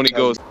 And Tony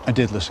goes, "I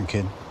did listen,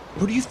 kid.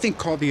 Who do you think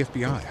called the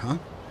FBI, huh?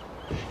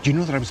 Do you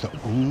know that I was the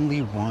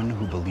only one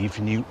who believed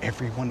in you?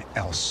 Everyone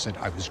else said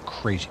I was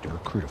crazy to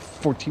recruit a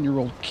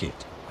 14-year-old kid."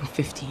 "I'm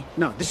 15.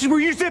 No, this is where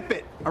you zip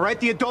it, all right?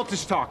 The adult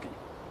is talking.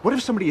 What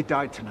if somebody had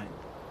died tonight?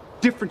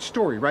 Different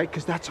story, right?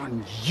 Because that's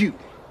on you.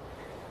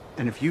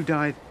 And if you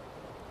died,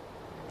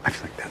 I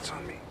feel like that's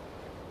on me.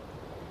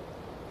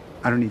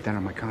 I don't need that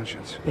on my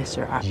conscience." "Yes,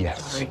 sir.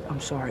 Yes. I'm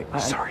sorry.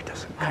 Sorry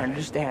doesn't I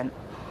understand.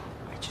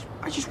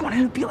 I just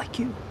wanted to be like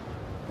you."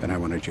 And I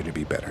wanted you to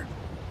be better.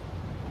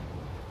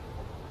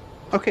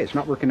 Okay, it's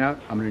not working out.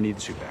 I'm gonna need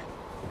the suit back.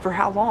 "For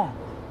how long?"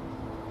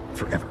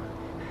 Forever.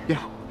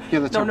 Yeah,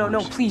 that's No, how it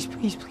works. please,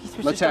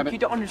 Mr. Let's Stark, have it. you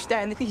don't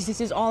understand. Please,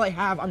 this is all I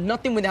have. I'm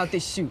nothing without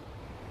this suit."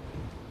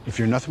 If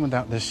you're nothing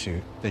without this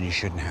suit, then you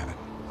shouldn't have it.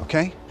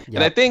 Okay?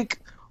 And I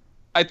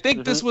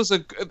think this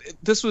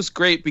was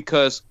great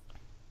because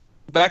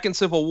back in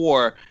Civil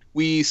War,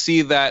 we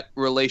see that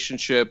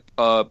relationship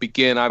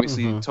begin.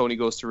 Obviously, Tony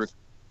goes to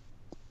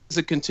it's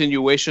a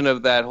continuation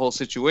of that whole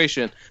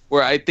situation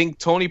where I think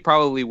Tony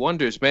probably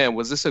wonders, man,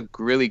 was this a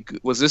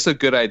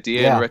good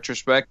idea in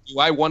retrospect? Do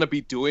I want to be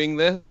doing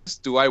this?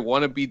 Do I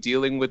want to be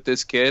dealing with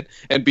this kid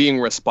and being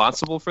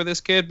responsible for this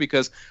kid?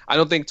 Because I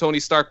don't think Tony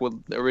Stark would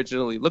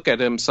originally look at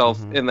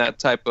himself in that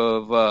type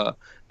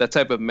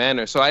of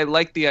manner. So I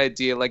like the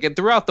idea, like, and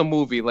throughout the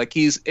movie, like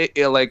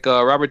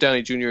Robert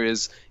Downey Jr.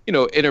 is,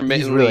 intermittently.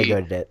 He's really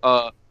good at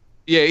it.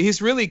 Yeah,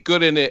 he's really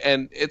good in it,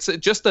 and it's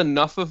just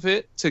enough of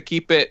it to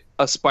keep it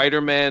a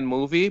Spider-Man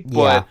movie,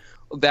 but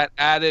that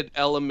added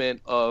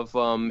element of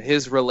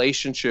his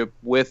relationship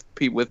with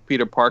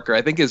Peter Parker,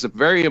 I think, is a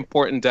very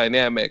important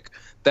dynamic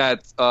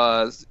that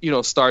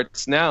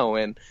starts now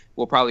and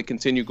will probably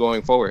continue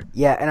going forward.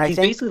 Yeah, and he's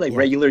basically like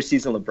regular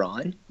season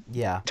LeBron.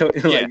 Yeah.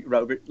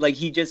 Robert, like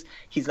he's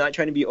not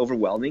trying to be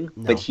overwhelming,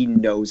 but he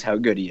knows how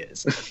good he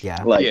is.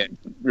 Yeah.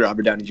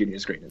 Robert Downey Jr.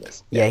 is great in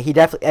this. Yeah, he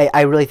definitely.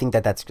 I really think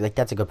that's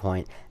a good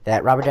point.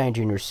 That Robert Downey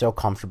Jr. is so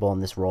comfortable in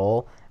this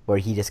role where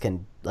he just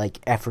can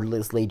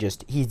effortlessly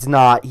he's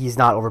not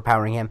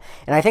overpowering him.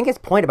 And I think his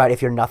point about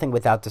if you're nothing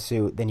without the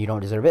suit, then you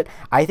don't deserve it.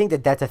 I think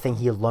that's a thing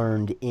he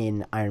learned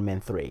in Iron Man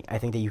 3. I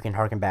think that you can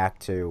harken back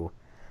to.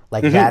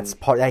 That's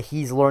part that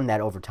he's learned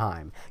that over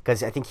time,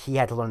 because I think he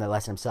had to learn that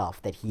lesson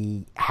himself, that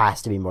he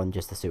has to be more than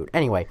just the suit.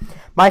 Anyway,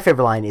 my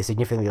favorite line is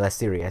significantly less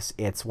serious.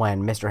 It's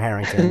when Mr.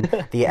 Harrington,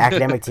 the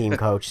academic team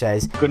coach,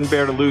 says, "Couldn't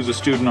bear to lose a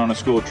student on a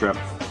school trip.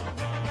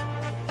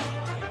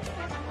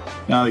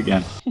 Not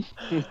again."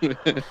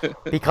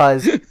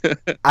 Because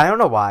I don't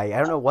know why. I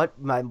don't know what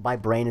my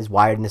brain is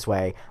wired in this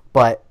way,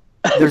 but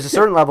there's a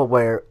certain level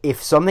where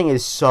if something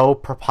is so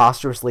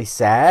preposterously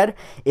sad,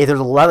 if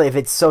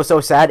it's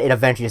so sad, it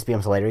eventually just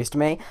becomes hilarious to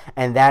me,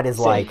 and that is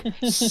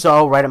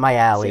so right up my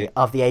alley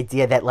of the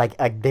idea that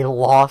they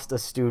lost a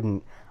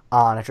student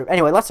on a trip.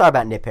 Anyway, let's talk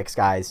about nitpicks,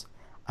 guys.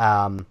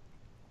 I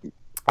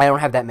don't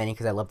have that many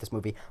because I love this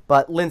movie,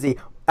 but Lindsay,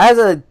 as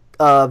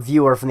a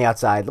viewer from the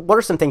outside, what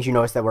are some things you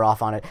noticed that were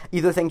off on it?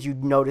 Either things you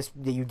noticed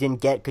that you didn't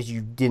get because you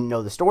didn't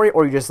know the story,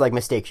 or you just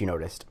mistakes you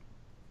noticed.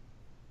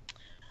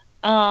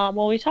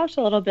 Well, we talked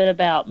a little bit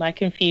about my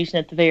confusion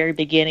at the very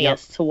beginning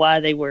as to why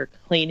they were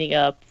cleaning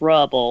up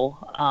rubble.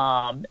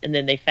 And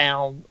then they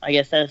found, I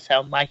guess that's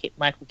how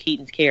Michael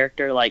Keaton's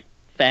character,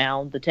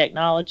 found the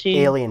technology.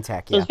 Alien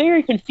tech, So I was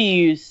very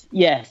confused.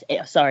 Yes,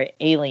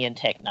 alien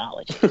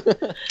technology.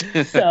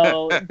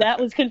 So that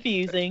was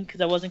confusing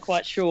because I wasn't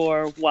quite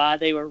sure why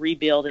they were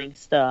rebuilding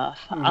stuff.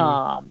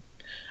 I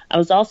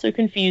was also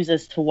confused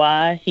as to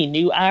why he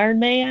knew Iron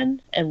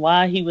Man and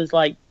why he was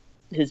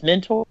his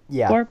mentor,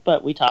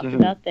 but we talked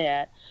about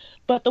that.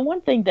 But the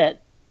one thing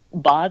that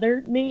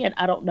bothered me, and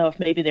I don't know if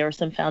maybe there was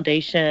some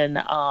foundation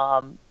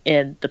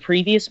in the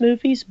previous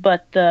movies,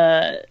 but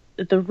the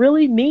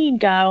really mean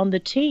guy on the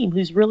team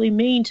who's really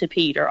mean to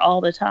Peter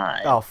all the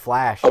time. Oh,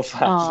 Flash.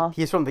 Flash.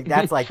 He's from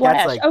that's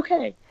Flash.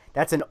 Okay.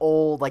 That's an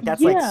old like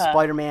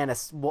Spider-Man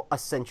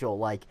essential.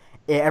 Like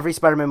every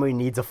Spider-Man movie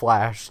needs a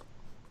Flash.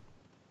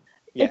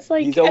 Yeah, it's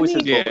like he's always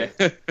but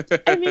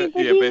he's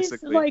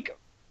basically. like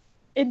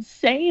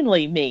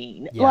insanely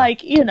mean.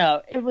 Like,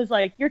 it was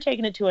like you're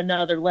taking it to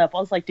another level.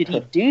 I was like, did he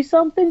do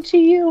something to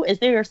you? Is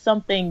there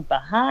something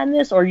behind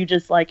this, or are you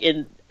just like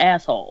an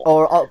asshole?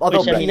 Or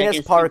although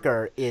Penis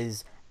Parker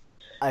is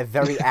a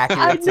very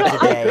accurate to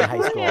today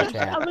high school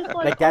chat. I was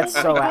like that's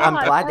so. I'm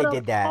glad they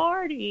did that.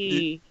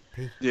 Party.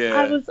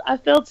 Yeah. I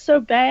felt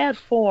so bad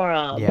for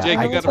him. Yeah, Jake,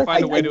 you got to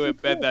find a way to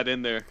embed that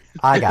in there.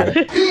 I got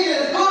it.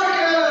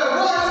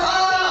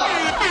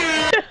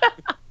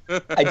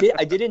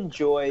 I did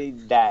enjoy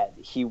that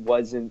he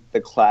wasn't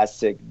the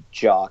classic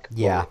jock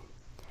bully. Yeah.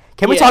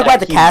 Can we talk about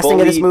the casting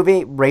of this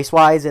movie,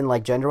 race-wise and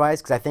like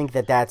gender-wise? Because I think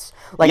that's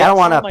like I don't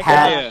want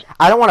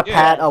to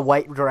pat a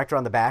white director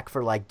on the back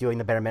for like doing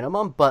the bare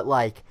minimum, but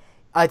like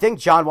I think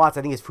John Watts,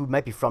 I think his food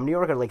might be from New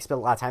York or like spent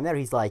a lot of time there.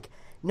 He's like,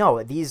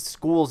 no, these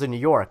schools in New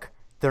York,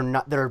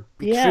 they're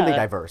extremely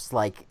diverse.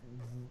 Like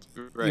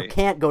you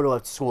can't go to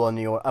a school in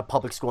New York, a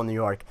public school in New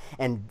York,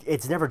 and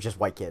it's never just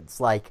white kids.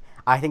 Like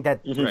I think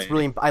that it's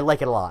really, I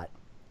like it a lot.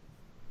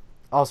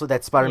 Also,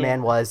 that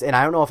Spider-Man was, and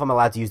I don't know if I'm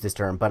allowed to use this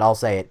term, but I'll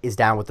say it, is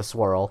down with the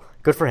swirl.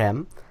 Good for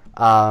him.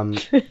 I'll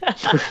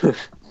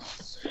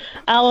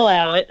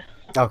allow it.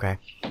 Okay.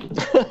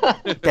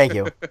 Thank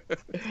you.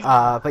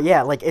 But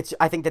yeah, like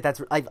I think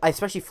that's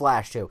especially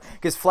Flash too,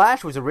 because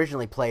Flash was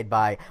originally played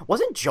by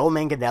wasn't Joe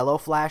Manganiello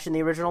Flash in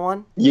the original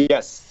one?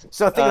 Yes.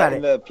 So think about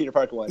it. The Peter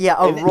Parker one. Yeah,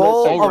 a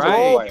role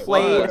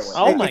played.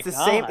 Oh my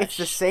gosh. It's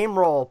the same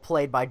role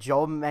played by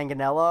Joe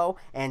Manganiello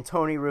and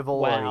Tony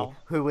Rivoli,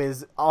 who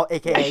is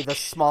AKA the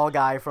small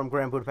guy from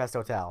Grand Budapest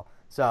Hotel.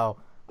 So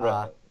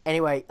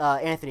anyway,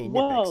 Anthony.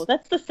 Whoa,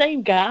 that's the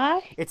same guy.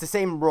 It's the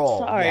same role.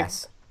 Sorry.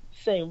 Yes.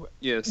 Same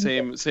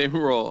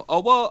role. Oh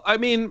well, I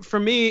mean, for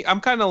me,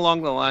 I'm kind of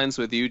along the lines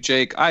with you,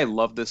 Jake. I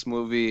love this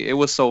movie. It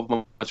was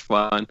so much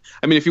fun.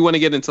 I mean, if you want to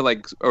get into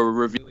like a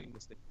revealing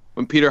mistake,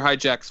 when Peter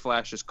hijacks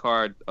Flash's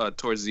car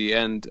towards the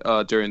end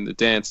during the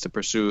dance to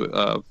pursue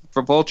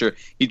for Vulture,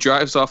 he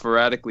drives off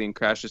erratically and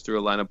crashes through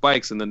a line of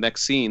bikes. In the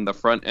next scene, the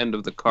front end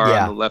of the car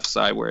on the left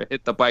side where it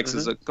hit the bikes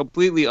is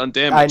completely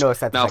undamaged. I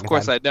noticed that. Now, of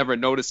course, I never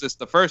noticed this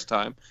the first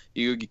time.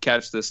 You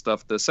catch this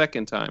stuff the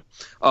second time.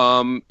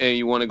 And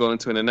you want to go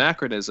into an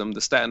anachronism.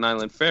 The Staten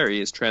Island ferry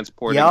is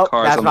transporting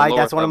cars on the lower level.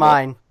 That's one of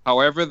mine.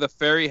 However, the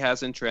ferry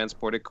hasn't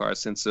transported cars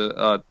since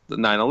the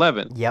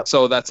 9/11. Yep.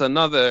 So that's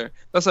another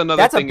that's thing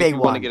a big if you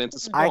one. want to get into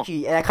small.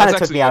 Actually, that kind of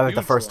took me out of it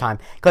the first time.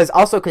 Because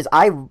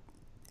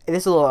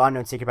this is a little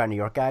unknown secret about New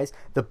York, guys.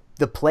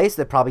 The place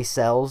that probably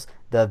sells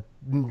the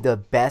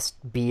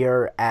best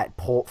beer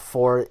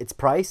for its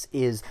price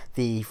is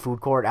the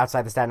food court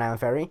outside the Staten Island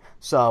Ferry.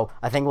 So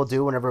I think we'll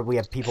do whenever we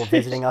have people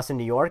visiting us in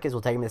New York is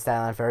we'll take them to the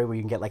Staten Island Ferry where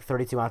you can get like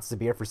 32 ounces of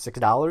beer for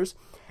 $6.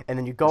 And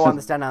then you go on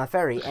the Staten Island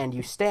Ferry and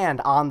you stand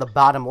on the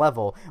bottom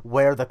level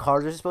where the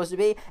cars are supposed to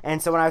be.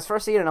 And so when I was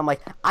first seeing it, I'm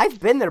like, I've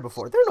been there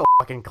before. There are no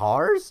fucking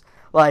cars.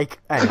 Like,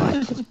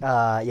 anyway.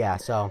 Yeah,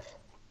 so...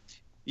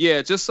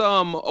 Yeah, just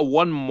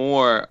one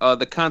more,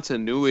 the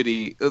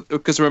continuity,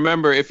 because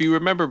if you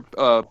remember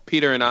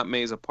Peter and Aunt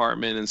May's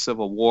apartment in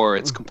Civil War,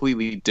 it's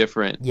completely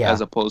different as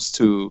opposed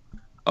to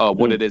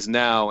what it is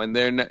now, and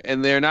they're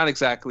not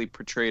exactly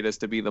portrayed as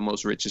to be the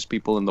most richest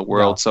people in the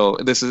world. No. So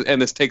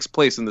this takes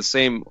place in the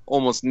same,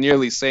 almost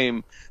nearly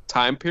same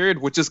time period,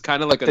 which is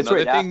kind of like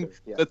another thing.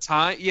 The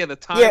time. Yeah,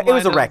 it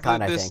was a retcon.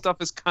 I think this stuff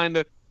is kind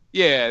of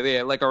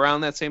like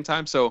around that same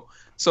time.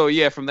 So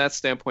yeah, from that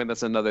standpoint,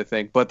 that's another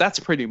thing. But that's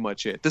pretty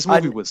much it. This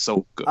movie was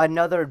so good.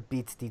 Another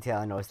Beats detail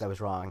I noticed that was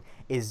wrong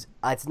is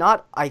it's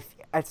not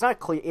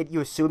clear. You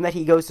assume that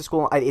he goes to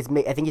school. I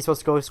think he's supposed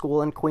to go to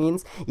school in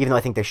Queens, even though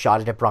I think they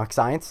shot it at Bronx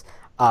Science.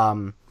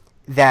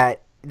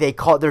 That they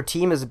call their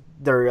team is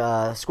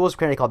their school is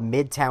currently called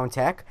Midtown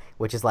Tech,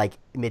 which is like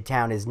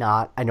Midtown is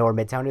not. I know where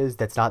Midtown is.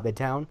 That's not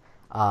Midtown.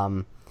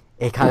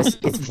 It kind of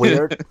it's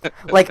weird,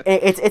 like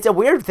it's a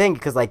weird thing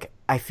because like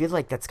I feel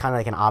like that's kind of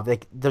like an obvious.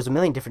 Like, there's a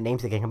million different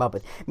names they can come up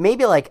with.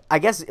 Maybe like I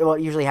guess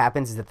what usually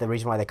happens is that the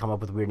reason why they come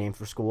up with weird names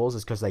for schools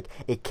is because like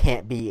it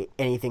can't be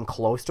anything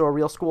close to a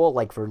real school,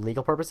 like for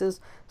legal purposes.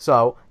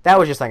 So that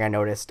was just like I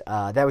noticed.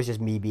 That was just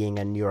me being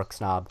a New York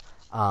snob.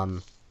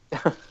 But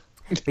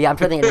yeah, I'm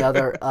trying to think of any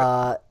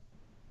other.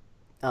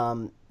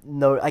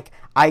 No, like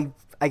I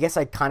guess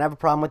I kind of have a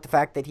problem with the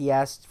fact that he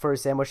asked for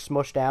his sandwich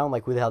smushed down.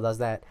 Like who the hell does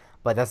that?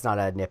 But that's not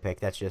a nitpick.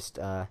 That's just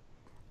a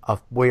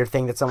weird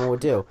thing that someone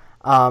would do.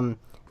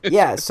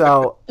 Yeah.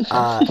 So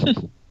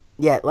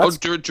yeah. Let's.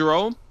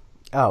 Jerome.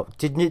 Oh,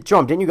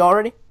 Jerome? Didn't you go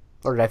already,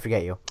 or did I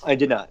forget you? I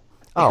did not.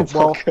 Oh it's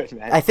well. All good,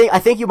 man. I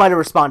think you might have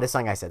responded to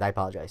something I said. I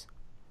apologize.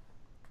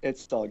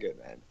 It's all good,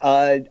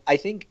 man. I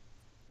think.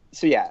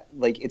 So yeah,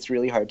 like it's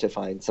really hard to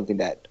find something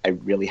that I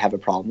really have a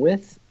problem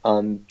with.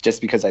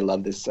 Just because I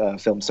love this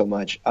film so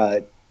much.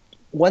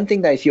 One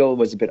thing that I feel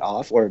was a bit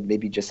off, or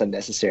maybe just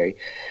unnecessary,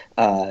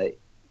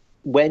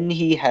 when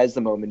he has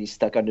the moment he's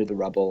stuck under the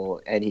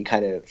rubble and he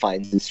kind of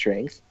finds his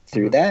strength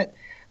through that,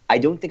 I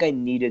don't think I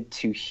needed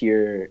to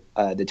hear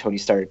the Tony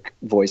Stark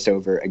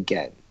voiceover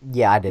again.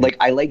 Yeah, I did. Like,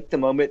 I like the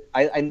moment.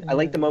 I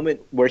like the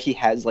moment where he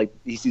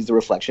sees the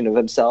reflection of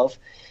himself,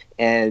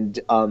 and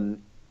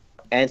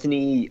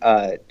Anthony,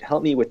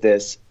 help me with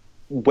this.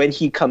 When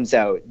he comes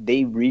out,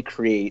 they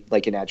recreate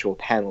like an actual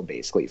panel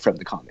basically from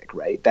the comic,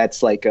 right?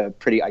 That's like a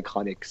pretty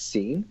iconic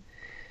scene,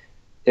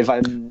 if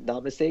I'm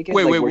not mistaken.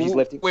 Wait,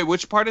 like, wait,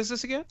 which part is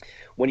this again?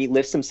 When he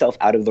lifts himself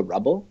out of the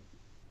rubble.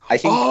 I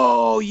think.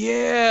 Oh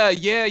yeah.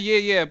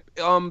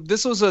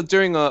 This was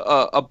during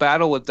a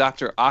battle with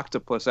Dr.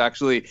 Octopus,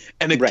 actually.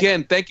 And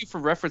again, thank you for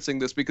referencing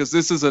this, because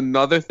this is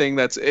another thing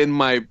that's in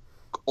my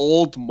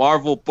old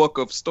Marvel book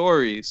of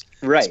stories.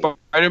 Right.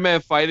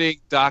 Spider-Man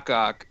fighting Doc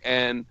Ock,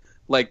 and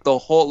like the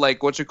whole, like,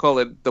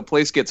 the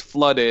place gets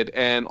flooded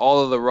and all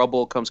of the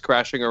rubble comes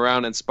crashing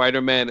around, and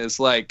Spider-Man is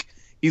like,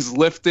 he's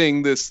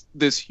lifting this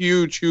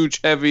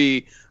huge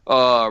heavy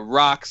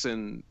rocks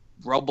and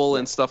rubble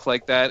and stuff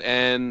like that.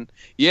 And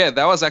yeah,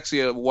 that was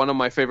actually one of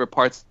my favorite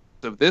parts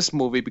of this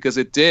movie, because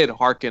it did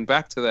harken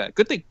back to that.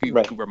 Good thing you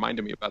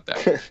reminded me about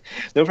that.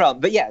 No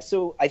problem. But yeah,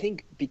 so I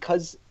think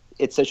because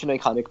it's such an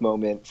iconic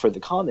moment for the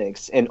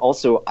comics, and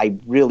also I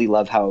really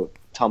love how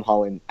Tom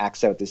Holland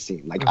acts out this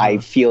scene. Like, I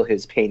feel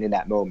his pain in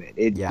that moment.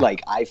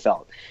 Like, I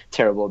felt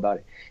terrible about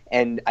it.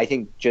 And I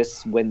think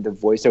just when the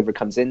voiceover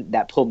comes in,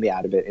 that pulled me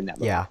out of it in that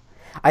moment. Yeah.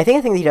 I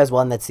think he does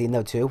well in that scene,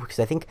 though, too, because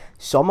I think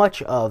so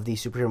much of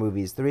these superhero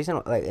movies, the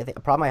reason, like, I think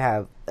a problem I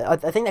have,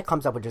 a thing that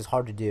comes up, which is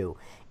hard to do,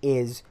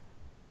 is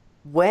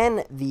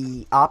when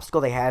the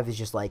obstacle they have is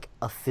just, like,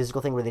 a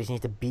physical thing where they just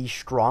need to be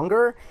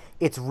stronger,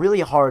 it's really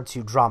hard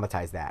to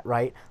dramatize that,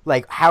 right?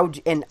 Like, I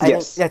think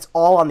that's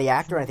all on the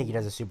actor, and I think he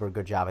does a super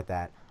good job at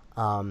that.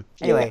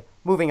 Anyway,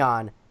 moving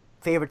on.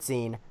 Favorite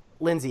scene.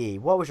 Lindsay,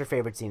 what was your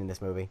favorite scene in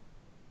this movie?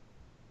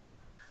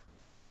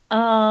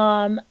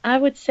 I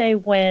would say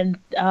when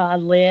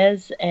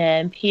Liz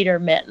and Peter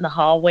met in the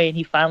hallway, and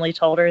he finally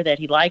told her that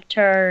he liked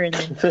her, and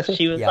then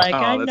she was like,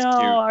 "I know,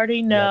 I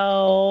already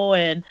know."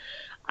 And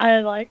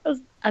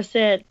I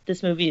said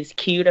this movie is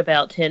cute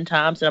about 10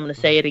 times, and I'm going to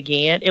say it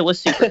again. It was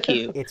super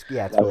cute. It's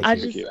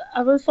really cute.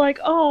 I was like,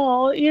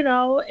 oh,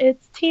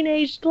 it's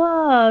teenage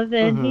love,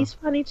 and he's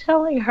finally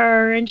telling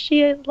her, and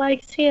she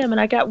likes him,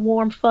 and I got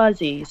warm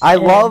fuzzies. I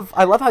love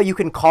how you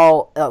can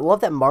I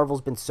love that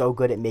Marvel's been so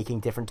good at making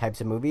different types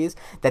of movies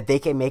that they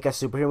can make a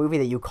superhero movie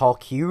that you call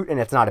cute, and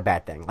it's not a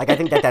bad thing. Like, I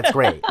think that's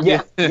great.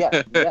 Yeah.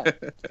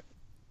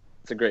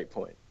 It's a great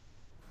point.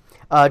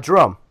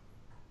 Jerome.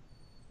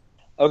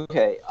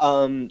 Okay,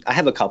 I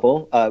have a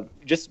couple.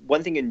 Just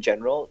one thing in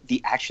general, the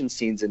action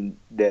scenes in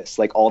this,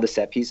 like all the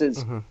set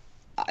pieces,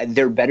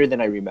 they're better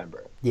than I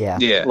remember.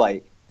 Yeah.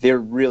 Like, they're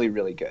really,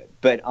 really good.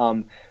 But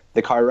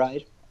the car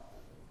ride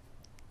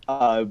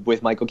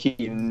with Michael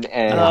Keaton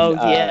and...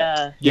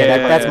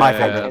 that's my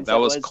favorite. That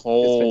was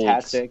cold. It's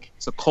fantastic.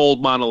 It's a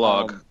cold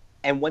monologue.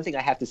 And one thing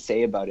I have to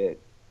say about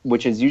it,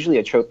 which is usually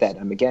a trope that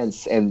I'm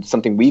against, and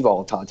something we've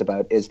all talked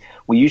about, is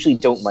we usually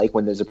don't like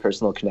when there's a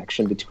personal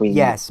connection between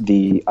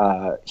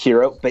the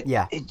hero. But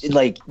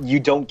you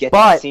don't get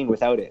that scene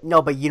without it.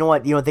 No, but you know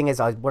what? The thing is,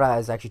 what I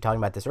was actually talking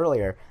about this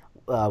earlier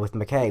with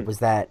McKay was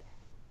that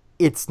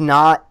it's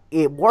not.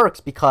 It works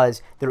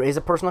because there is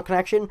a personal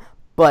connection,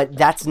 but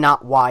that's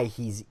not why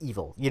he's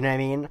evil. You know what I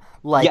mean?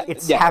 Like,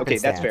 it's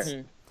happenstance. Okay, that's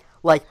fair.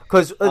 Like,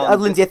 because,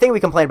 Lindsay, a thing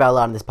we complain about a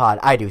lot in this pod,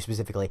 I do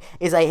specifically,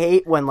 is I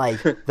hate when,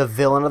 like, the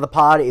villain of the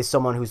pod is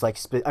someone who's, like,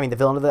 the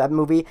villain of that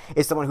movie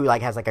is someone who,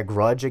 like, has, like, a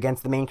grudge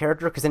against the main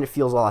character, because then it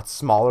feels a lot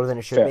smaller than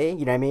it should be,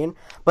 you know what I mean?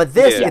 But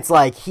this, it's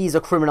like, he's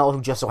a criminal who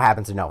just so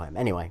happens to know him.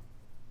 Anyway.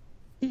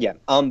 Yeah.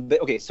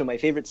 But, okay, so my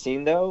favorite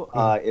scene, though,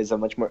 is a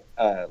much more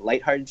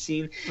lighthearted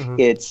scene.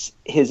 It's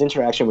his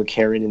interaction with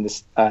Karen in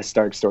the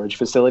Stark storage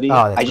facility.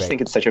 I just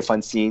think it's such a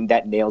fun scene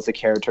that nails the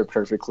character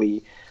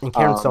perfectly. And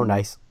Karen's so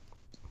nice.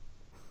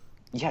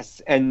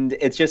 Yes, and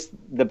it's just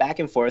the back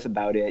and forth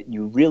about it.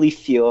 You really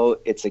feel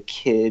it's a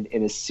kid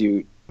in a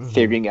suit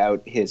figuring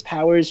out his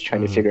powers,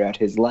 trying to figure out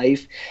his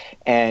life,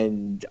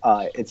 and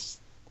it's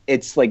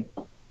like,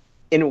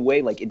 in a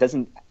way, like, it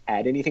doesn't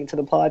add anything to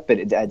the plot, but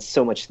it adds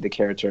so much to the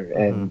character,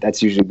 and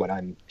that's usually what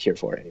I'm here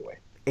for anyway.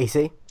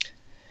 AC?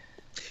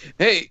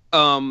 Hey,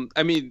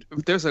 I mean,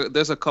 there's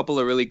a couple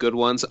of really good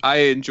ones. I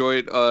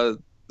enjoyed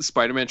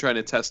Spider-Man trying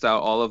to test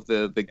out all of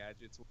the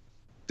gadgets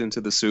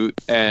into the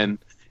suit, and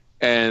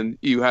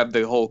you have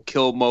the whole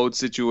kill mode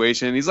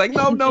situation. He's like,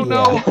 no, I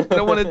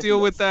don't want to deal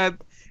with that,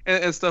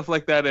 and stuff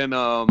like that. And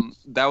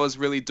that was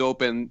really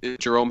dope. And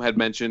Jerome had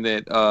mentioned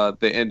it,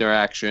 the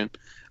interaction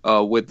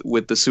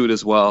with the suit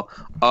as well.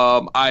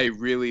 I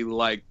really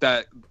like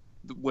that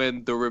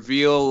when the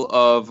reveal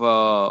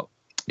of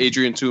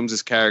Adrian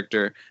Toomes'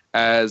 character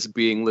as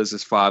being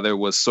Liz's father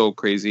was so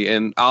crazy.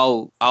 And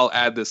I'll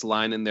add this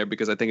line in there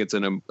because I think it's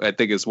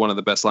one of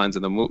the best lines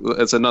in the movie.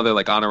 It's another,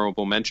 like,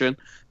 honorable mention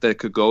that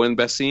could go in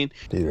best scene.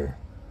 Peter,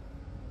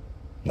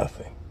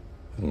 nothing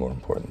is more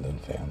important than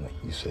family.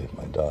 You saved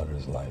my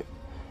daughter's life,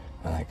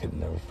 and I could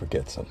never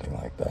forget something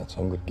like that, so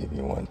I'm going to give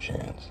you one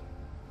chance.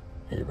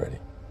 Are you ready?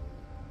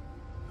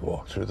 You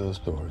walk through those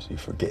doors, you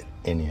forget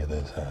any of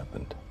this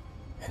happened.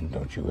 And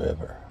don't you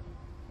ever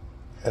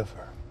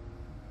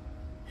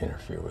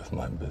interfere with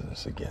my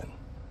business again.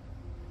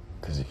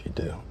 Because if you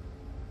do,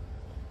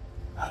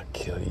 I'll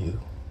kill you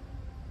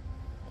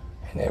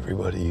and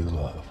everybody you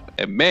love.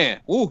 And man,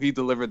 he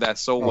delivered that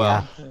so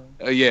well.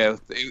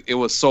 It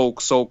was so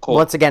cool.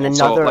 Once again, it's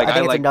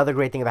another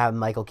great thing about having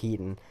Michael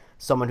Keaton,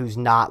 someone who's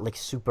not like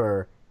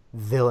super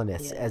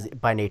villainous as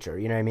by nature.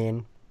 You know what I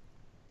mean?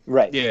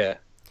 Right. Yeah.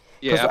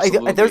 Yeah.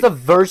 Absolutely. There's a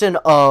version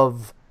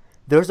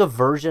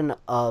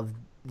of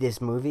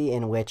this movie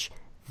in which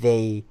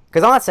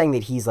because I'm not saying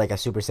that he's like a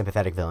super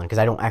sympathetic villain, because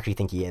I don't actually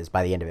think he is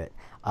by the end of it.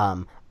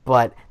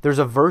 But there's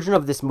a version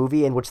of this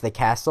movie in which they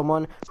cast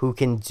someone who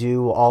can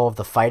do all of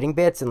the fighting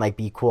bits and like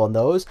be cool in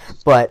those,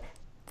 but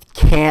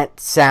can't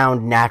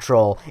sound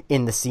natural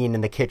in the scene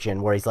in the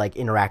kitchen where he's like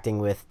interacting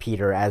with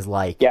Peter as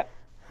like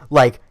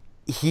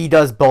he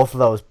does both of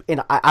those.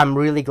 And I'm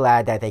really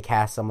glad that they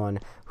cast someone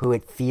who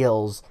it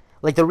feels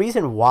like the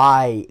reason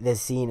why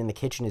this scene in the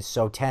kitchen is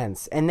so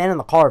tense, and then in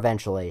the car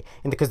eventually,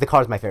 and because the car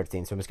is my favorite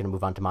scene, so I'm just going to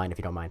move on to mine if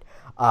you don't mind.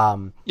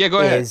 Go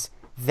ahead. Is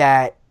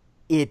that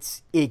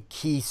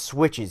he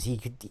switches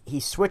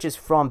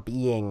from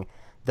being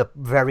the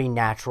very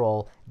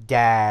natural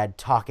dad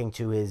talking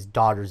to his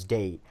daughter's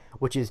date,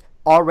 which is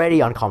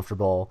already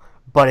uncomfortable,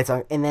 but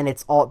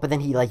then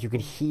he like you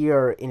could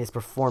hear in his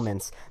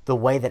performance the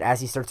way that as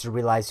he starts to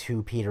realize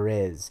who Peter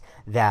is,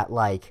 that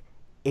like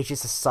it's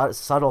just a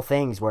subtle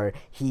things where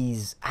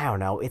I don't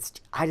know,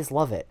 I just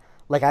love it.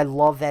 Like I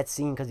love that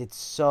scene because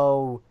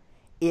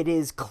it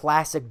is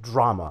classic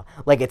drama.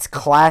 Like it's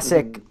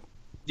classic.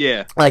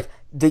 Yeah. Like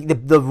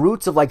the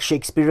roots of like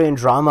Shakespearean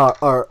drama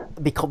are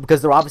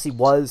because there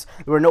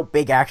were no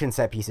big action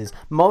set pieces.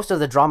 Most of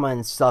the drama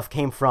and stuff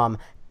came from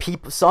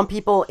some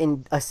people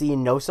in a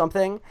scene know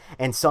something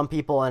and some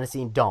people in a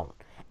scene don't.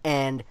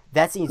 And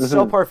that scene's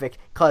so perfect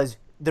because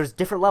there's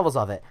different levels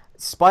of it.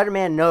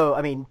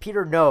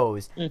 Peter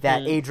knows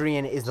that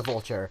Adrian is the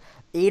Vulture.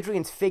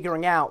 Adrian's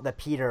figuring out that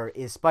Peter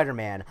is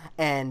Spider-Man,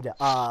 and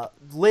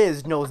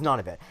Liz knows none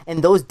of it.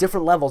 And those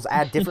different levels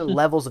add different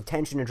levels of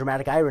tension and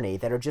dramatic irony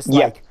that are just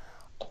like,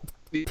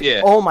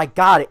 oh my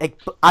god!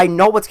 I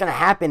know what's gonna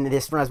happen when I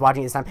was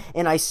watching this time,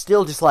 and I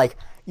still just like,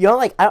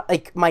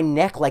 my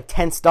neck like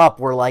tensed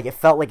up, where like it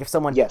felt like if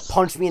someone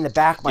punched me in the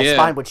back, my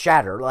spine would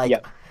shatter. Like,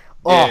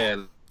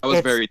 that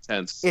was very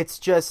tense.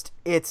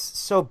 It's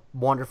so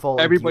wonderful.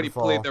 Everybody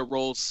played their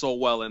roles so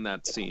well in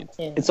that scene.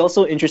 Yeah. It's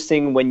also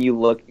interesting when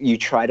you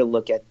try to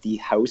look at the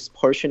house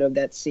portion of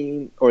that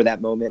scene or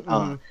that moment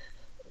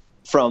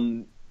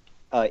from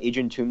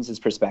Adrian Toomes'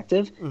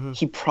 perspective.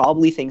 He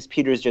probably thinks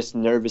Peter's just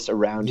nervous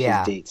around his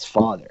date's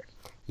father.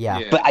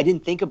 Yeah. But I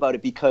didn't think about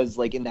it because,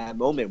 like, in that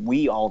moment,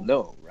 we all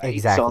know, right?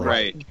 Exactly. So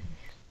right.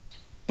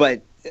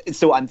 But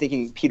so I'm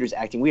thinking Peter's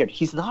acting weird.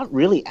 He's not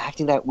really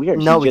acting that weird.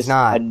 No, he's he's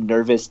not. A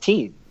nervous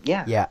teen.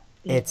 Yeah. Yeah.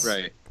 It's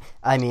right.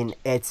 I mean,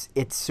 it's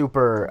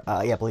super.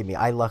 Believe me.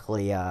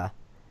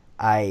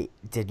 I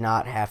did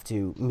not have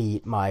to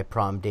meet my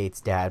prom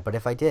date's dad, but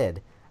if I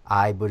did,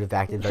 I would have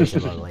acted very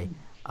similarly.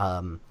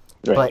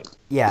 But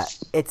yeah,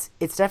 it's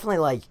definitely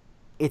like,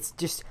 it's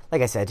just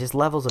like I said, just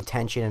levels of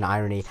tension and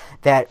irony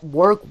that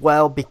work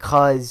well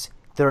because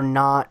they're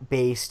not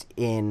based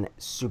in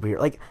superhero.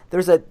 Like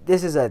this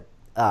is one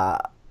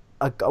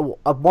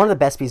of the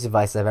best pieces of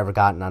advice I've ever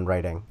gotten on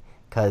writing.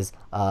 Because,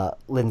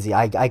 Lindsay,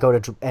 I go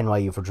to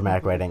NYU for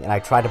dramatic writing, and I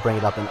try to bring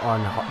it up in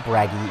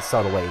unbraggy,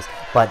 subtle ways.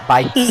 But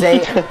by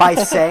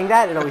saying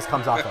that, it always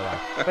comes off that way.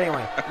 But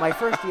anyway, my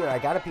first year, I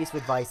got a piece of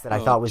advice that I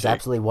thought was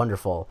absolutely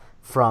wonderful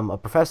from a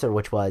professor,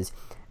 which was,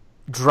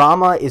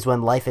 drama is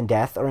when life and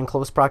death are in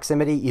close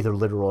proximity, either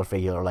literal or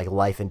figurative, like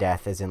life and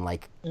death as in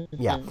like,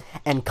 yeah.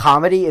 And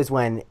comedy is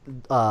when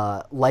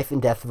life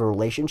and death of a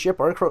relationship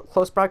are in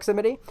close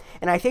proximity.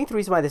 And I think the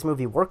reason why this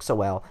movie works so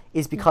well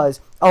is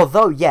because,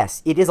 although,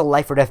 yes, it is a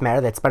life or death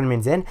matter that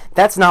Spider-Man's in,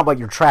 that's not what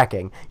you're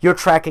tracking. You're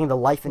tracking the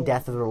life and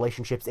death of the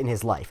relationships in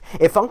his life.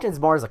 It functions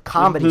more as a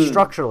comedy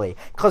structurally,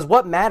 because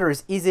what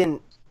matters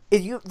isn't,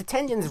 the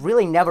tension is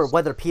really never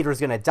whether Peter's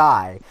going to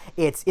die.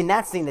 It's, in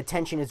that scene, the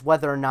tension is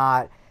whether or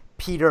not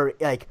Peter,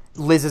 like,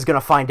 Liz is going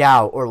to find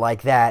out, or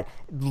like that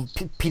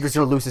Peter's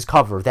going to lose his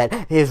cover, that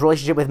his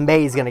relationship with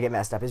May is going to get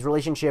messed up, his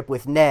relationship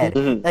with Ned.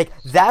 Like,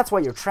 that's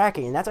what you're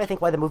tracking, and that's, I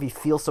think, why the movie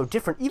feels so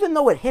different. Even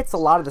though it hits a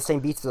lot of the same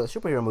beats as the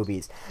superhero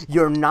movies,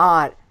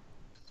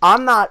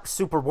 I'm not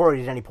super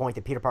worried at any point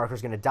that Peter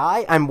Parker's going to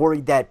die. I'm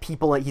worried that he's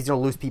going to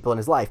lose people in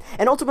his life.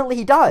 And ultimately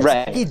he does.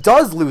 Right. He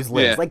does lose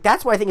Liz. Yeah. Like,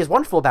 that's what I think is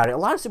wonderful about it. A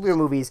lot of superhero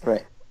movies...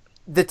 Right.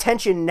 The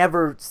tension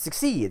never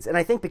succeeds, and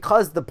I think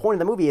because the point of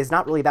the movie is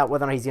not really about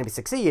whether or not he's going to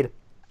succeed.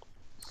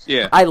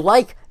 Yeah, I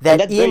like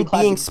that in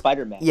being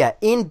Spider-Man. Yeah,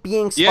 in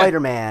being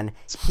Spider-Man,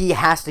 he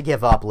has to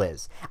give up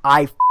Liz.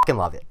 I fucking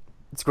love it.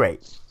 It's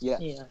great. Yeah.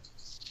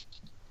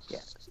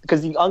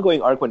 Because the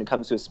ongoing arc when it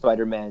comes to a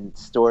Spider-Man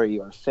story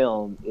or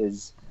film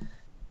is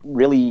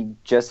really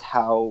just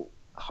how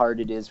hard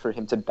it is for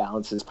him to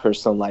balance his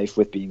personal life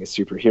with being a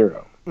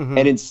superhero. Mm-hmm.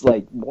 And it's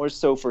like more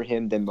so for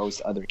him than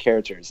most other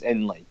characters,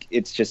 and like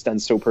it's just done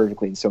so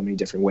perfectly in so many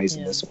different ways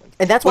in this one.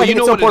 And that's why I think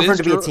it's so important for him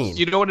to be a teen.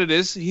 You know what it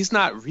is? He's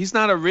not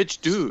a rich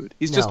dude.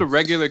 He's just a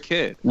regular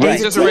kid. Right.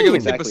 He's just a regular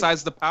kid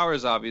besides the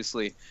powers,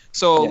 obviously.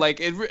 So like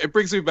it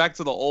brings me back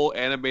to the old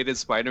animated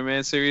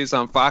Spider-Man series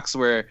on Fox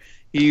where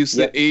he used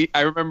to.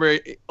 I remember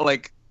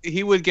like.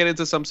 He would get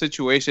into some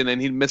situation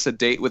and he'd miss a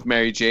date with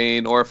Mary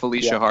Jane or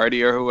Felicia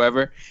Hardy or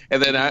whoever,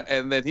 and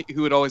then he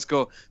would always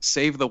go,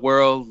 "Save the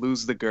world,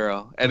 lose the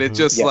girl," and it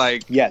just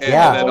that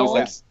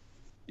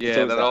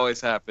always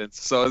happens.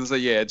 So it's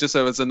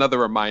it's another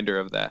reminder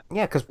of that.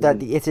 Yeah, because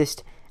it's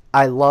just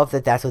I love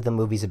that that's what the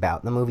movie's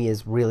about. The movie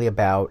is really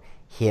about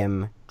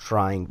him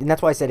trying, and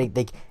that's why I said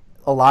like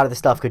a lot of the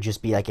stuff could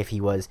just be like if he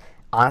was.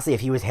 Honestly, if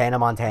he was Hannah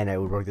Montana, it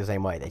would work the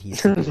same way. That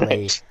he's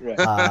simply,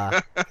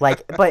 but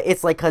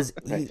it's like because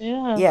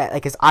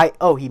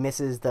he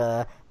misses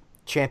the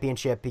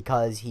championship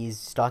because he's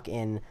stuck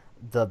in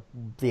the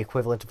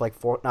equivalent of like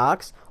Fort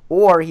Knox,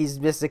 or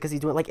he's missed it because he's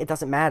doing it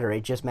doesn't matter.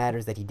 It just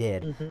matters that he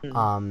did.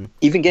 Mm-hmm.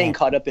 Even getting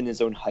caught up in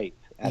his own hype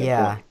at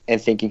a point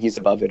and thinking he's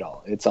above it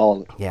all. It's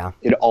all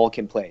it all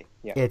can play.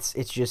 Yeah, it's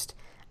just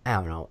I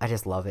don't know. I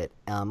just love it.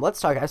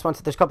 Let's talk. There's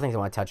a couple things I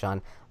want to touch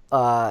on.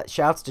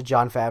 Shouts to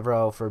Jon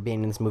Favreau for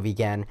being in this movie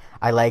again.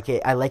 I like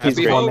it. I like his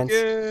performance.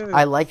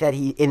 I like that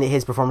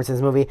his performance in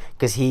this movie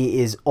because he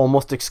is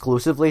almost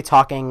exclusively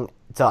talking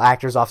to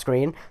actors off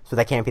screen, so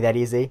that can't be that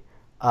easy.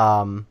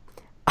 That's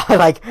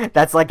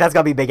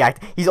gotta be a big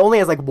act. He's only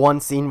has like one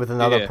scene with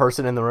another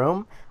person in the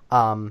room.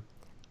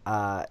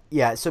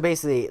 So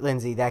basically,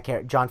 Lindsay,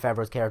 Jon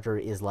Favreau's character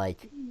is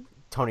like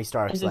Tony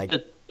Stark's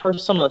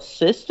personal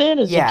assistant?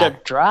 Is he a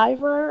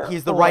driver?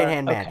 He's the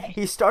right-hand man. Okay.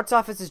 He starts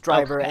off as his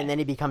driver, and then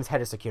he becomes head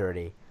of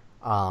security.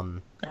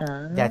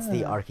 That's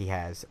the arc he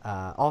has.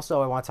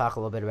 Also, I want to talk a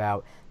little bit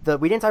about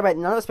we didn't talk about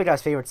none of us picked out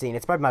his favorite scene.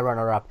 It's probably my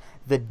runner-up.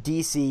 The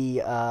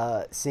DC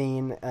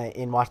scene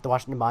in the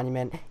Washington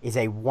Monument is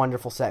a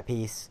wonderful set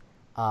piece.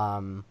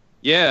 It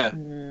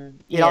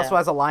also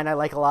has a line I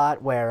like a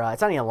lot where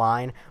it's not even a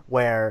line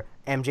where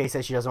MJ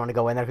says she doesn't want to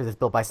go in there because it's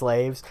built by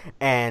slaves,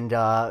 and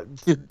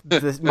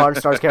this Martin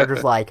Starr's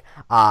character's like,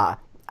 I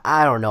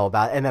don't know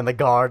about it. And then the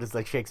guard is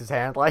like shakes his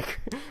hand. Like,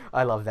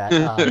 I love that.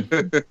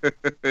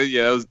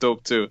 That was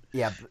dope too.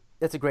 Yeah,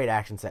 it's a great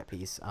action set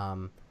piece.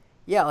 What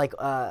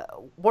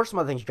are some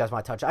other things you guys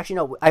want to touch? Actually,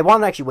 no, I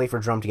want to actually wait for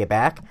Jerome to get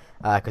back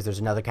because there's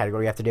another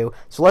category you have to do.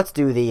 So let's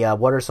do the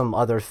what are some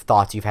other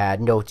thoughts you've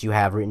had, notes you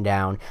have written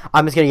down. I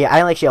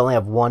actually only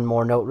have one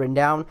more note written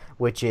down,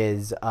 which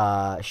is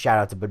shout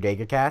out to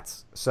Bodega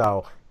Cats.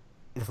 So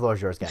the floor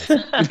is yours, guys.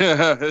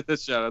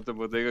 Shout out to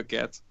Bodega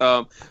Cats.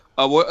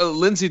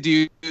 Lindsay,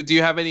 do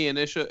you have any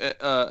initial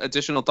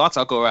additional thoughts?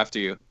 I'll go after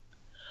you.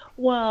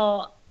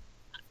 Well.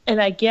 And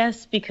I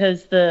guess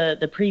because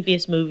the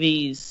previous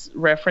movies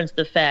reference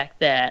the fact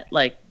that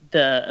like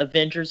the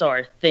Avengers are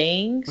a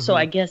thing, so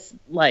I guess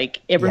like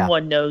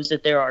everyone knows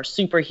that there are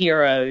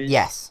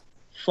superheroes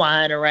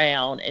flying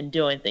around and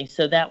doing things.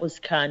 So that was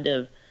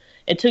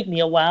it took me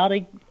a while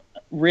to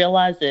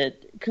realize that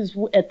because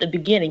at the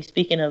beginning,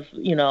 speaking of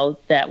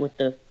that with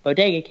the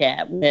Bodega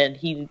Cat, when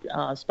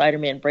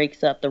Spider-Man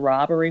breaks up the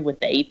robbery with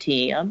the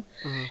ATM,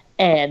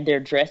 and they're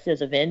dressed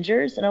as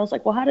Avengers, and I was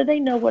like, well, how do they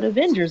know what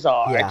Avengers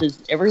are? Yeah.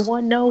 Does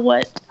everyone know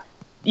what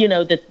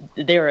that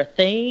they're a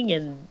thing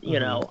and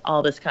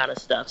all this kind of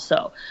stuff?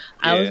 So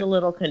I was a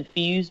little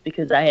confused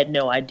because I had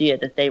no idea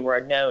that they were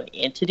a known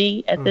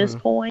entity at this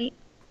point.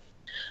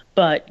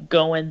 But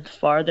going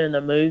farther in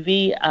the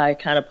movie, I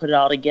kind of put it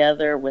all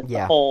together with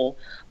the whole,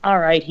 all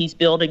right, he's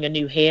building a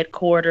new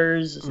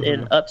headquarters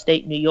in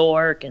upstate New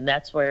York, and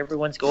that's where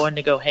everyone's going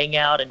to go hang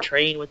out and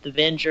train with the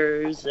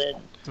Avengers and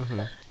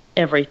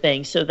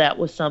everything. So that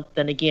was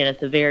something, again, at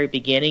the very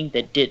beginning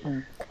that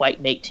didn't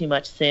quite make too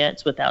much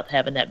sense without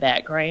having that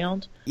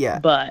background. Yeah.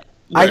 But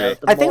I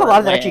think a lot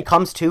of that actually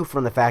comes, too,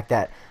 from the fact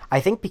that I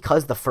think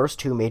because the first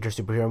two major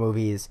superhero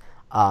movies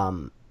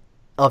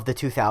of the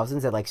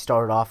 2000s that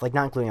started off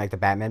not including the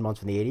Batman ones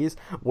from the 80s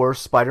were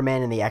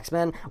Spider-Man and the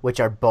X-Men, which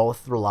are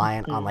both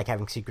reliant on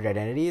having secret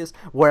identities,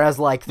 whereas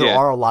there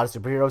are a lot of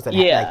superheroes that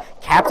have,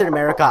 Captain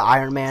America,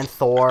 Iron Man,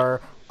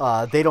 Thor,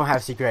 they don't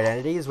have secret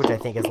identities, which I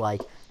think is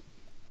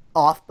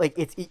off.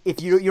 It's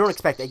if you don't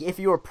expect if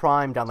you were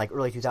primed on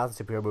early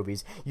 2000s superhero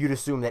movies, you'd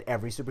assume that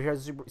every superhero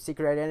has a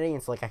secret identity,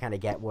 and so I kind of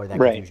get where that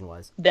confusion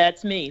was.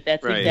 That's me.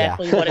 That's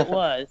exactly what it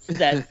was.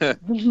 That's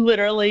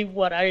literally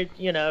what I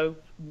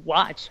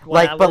watched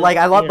when I was,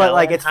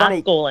 it's high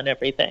funny school and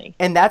everything.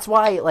 And that's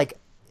why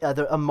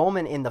a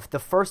moment in the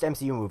first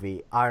MCU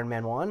movie, Iron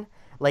Man 1,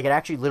 it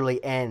actually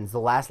literally ends. The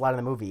last line of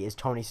the movie is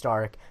Tony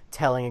Stark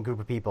telling a group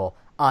of people,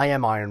 "I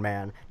am Iron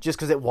Man," just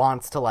because it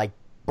wants to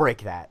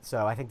break that.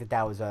 So I think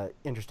that was a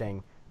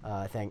interesting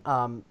thing.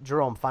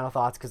 Jerome, final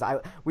thoughts,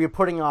 because we were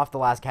putting off the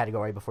last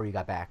category before you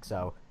got back.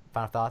 So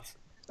final thoughts.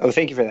 Oh,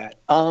 thank you for that.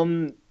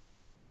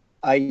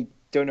 I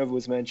don't know if it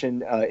was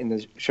mentioned in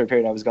the short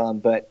period I was gone,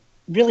 but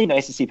really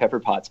nice to see Pepper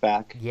Potts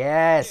back.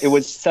 Yes, that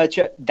was such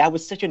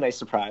a nice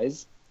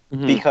surprise.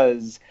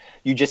 because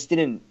you just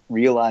didn't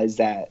realize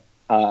that.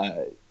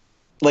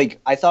 Like,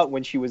 I thought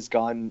when she was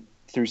gone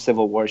through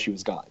Civil War, she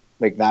was gone.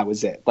 Like, that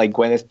was it. Like,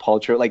 Gwyneth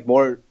Paltrow, like,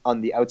 more on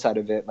the outside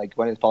of it, like,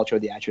 Gwyneth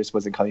Paltrow, the actress,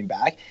 wasn't coming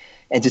back.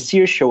 And to see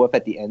her show up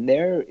at the end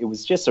there, it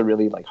was just a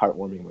really, like,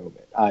 heartwarming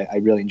moment. I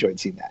really enjoyed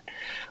seeing that.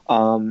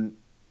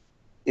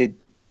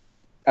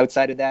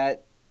 Outside of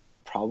that,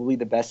 probably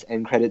the best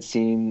end credit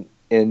scene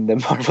in the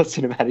Marvel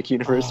Cinematic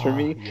Universe for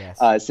me,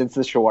 since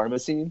the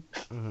shawarma scene.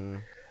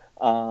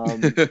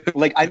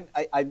 Like,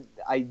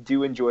 I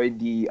do enjoy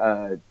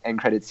the end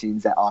credit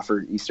scenes that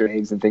offer Easter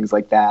eggs and things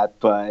like that,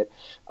 but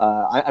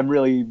I'm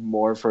really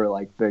more for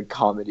like the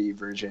comedy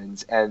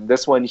versions. And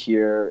this one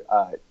here,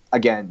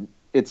 again,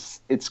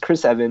 it's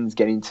Chris Evans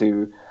getting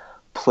to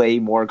play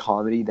more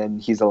comedy than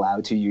he's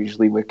allowed to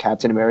usually with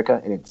Captain America,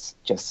 and it's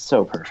just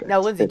so perfect. Now,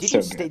 Lindsay,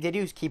 did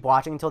you keep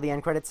watching until the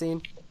end credit scene?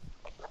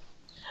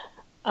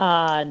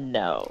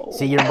 No.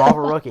 See, you're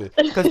Marvel rookie.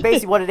 Because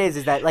basically what it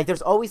is that, like,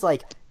 there's always,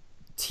 like,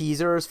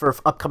 teasers for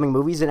upcoming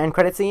movies and end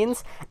credit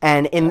scenes,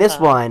 and in this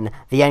one,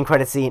 the end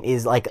credit scene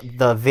is, like,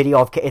 the video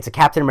of... It's a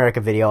Captain America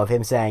video of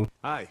him saying,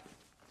 "Hi,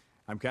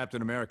 I'm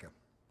Captain America,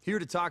 here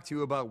to talk to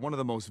you about one of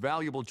the most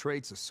valuable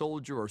traits a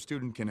soldier or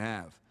student can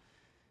have.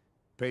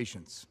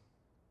 Patience.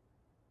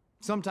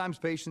 Sometimes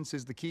patience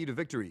is the key to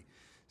victory.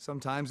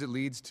 Sometimes it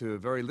leads to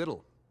very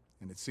little,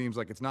 and it seems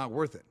like it's not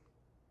worth it.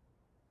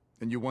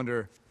 And you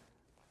wonder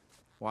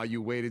why you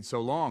waited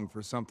so long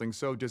for something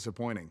so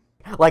disappointing."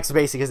 Like, so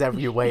basically, because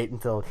you wait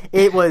until...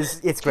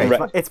 It's great.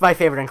 Right. It's my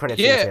favorite end credit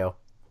scene, too.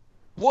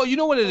 Well, you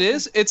know what it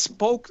is? It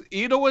spoke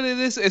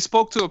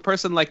to a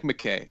person like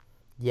McKay.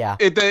 Yeah.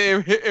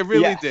 It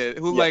really did.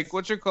 Who, like,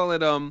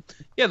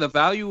 the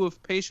value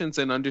of patience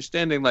and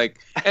understanding, like,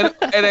 and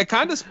it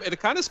kind of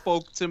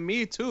spoke to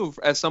me too,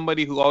 as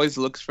somebody who always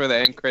looks for the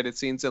end credit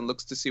scenes and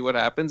looks to see what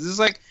happens. It's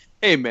like,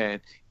 hey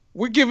man,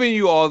 we're giving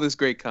you all this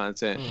great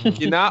content.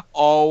 You're not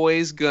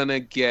always gonna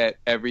get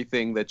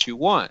everything that you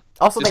want.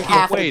 Also, they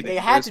had to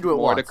do it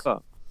once.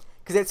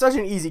 Because it's such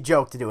an easy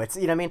joke to do. It's,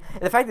 you know what I mean?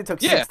 And the fact that it took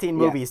 16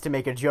 movies to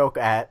make a joke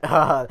at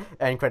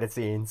end credit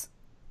scenes.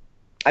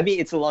 I mean,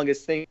 it's the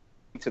longest thing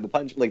to the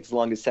punch, like, it's the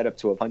longest setup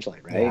to a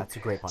punchline, right? Yeah, it's a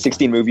great punchline.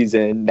 16 movies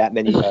in, that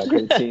many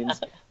credit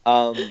scenes.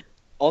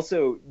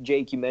 Also,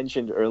 Jake, you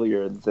mentioned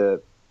earlier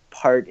the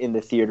part in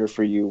the theater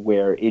for you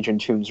where Adrian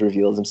Toomes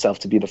reveals himself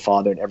to be the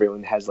father, and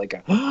everyone has like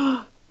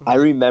a... I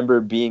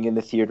remember being in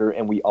the theater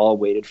and we all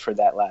waited for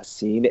that last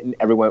scene, and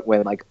everyone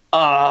went like,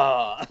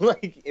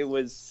 like, it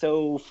was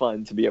so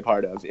fun to be a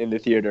part of in the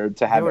theater,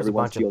 to have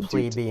everyone feel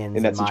duped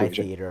in that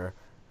situation. My theater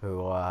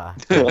who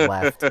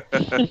left.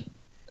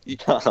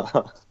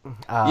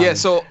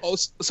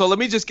 So let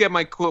me just get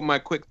my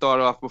quick thought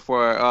off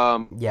before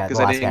because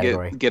I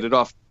didn't get it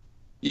off.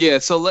 Yeah,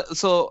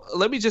 so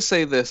let me just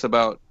say this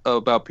about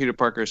Peter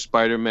Parker's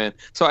Spider-Man.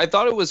 So I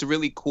thought it was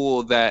really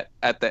cool that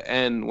at the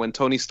end, when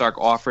Tony Stark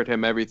offered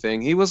him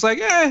everything, he was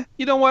like,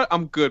 you know what,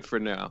 I'm good for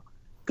now.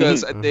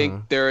 Because I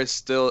think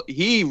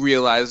he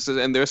realizes,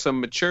 and there's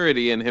some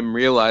maturity in him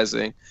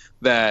realizing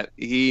that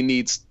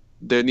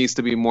there needs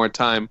to be more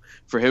time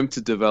for him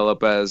to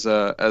develop as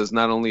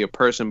not only a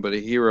person but a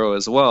hero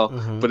as well.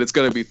 But it's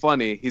going to be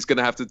funny. He's going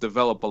to have to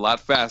develop a lot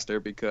faster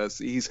because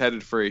he's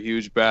headed for a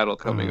huge battle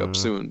coming up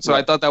soon. So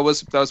I thought that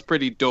was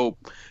pretty dope.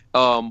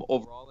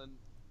 Overall, and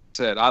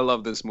said I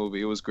love this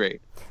movie. It was great.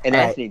 And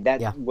Anthony,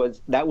 that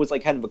was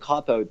like kind of a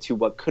cop out to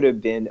what could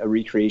have been a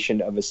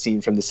recreation of a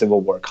scene from the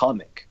Civil War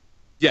comic.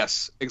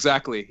 Yes,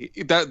 exactly.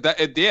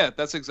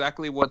 That's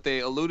exactly what they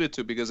alluded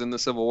to, because in the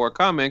Civil War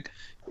comic,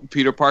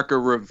 Peter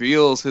Parker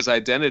reveals his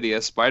identity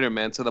as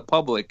Spider-Man to the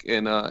public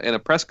in a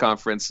press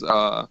conference,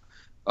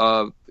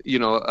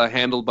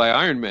 handled by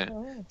Iron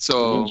Man.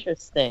 So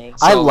interesting.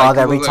 I love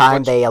every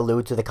time they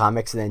allude to the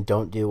comics and then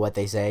don't do what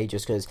they say,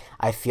 just because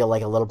I feel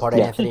like a little part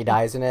of Anthony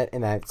dies in it,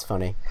 and that's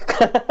funny.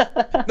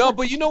 No,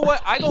 but you know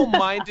what? I don't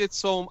mind it.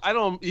 I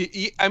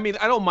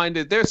don't mind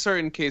it. There are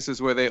certain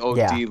cases where they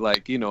OD,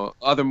 like,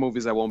 other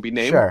movies I won't be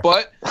named. Sure.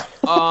 But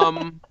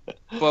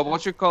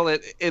what you call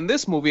it, in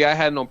this movie, I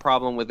had no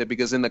problem with it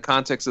because in the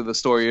context of the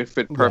story, it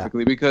fit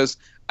perfectly. Because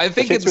I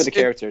think it fits for the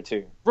character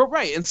too.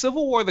 Right. In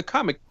Civil War, the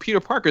comic, Peter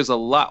Parker is a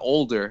lot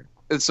older,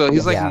 and so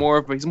he's more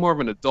of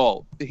an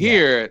adult.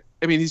 Here,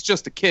 I mean, he's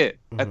just a kid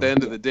at the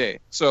end of the day.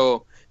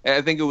 So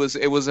I think it was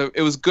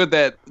good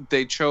that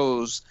they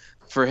chose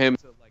for him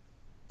to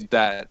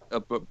that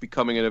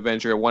becoming an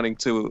Avenger, wanting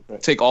to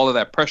take all of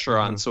that pressure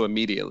on so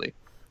immediately.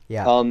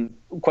 Yeah.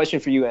 Question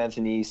for you,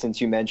 Anthony,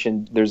 since you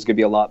mentioned there's going to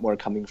be a lot more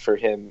coming for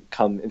him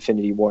come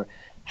Infinity War.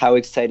 How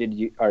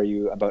excited are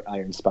you about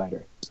Iron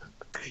Spider?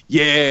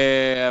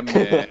 Yeah,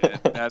 man,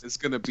 that's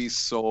gonna be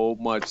so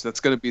much.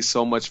 That's gonna be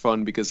so much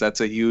fun because that's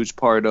a huge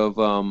part of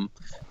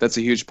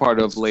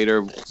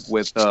later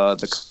with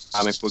the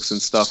comic books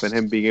and stuff, and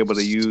him being able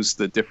to use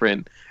the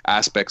different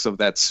aspects of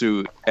that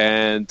suit.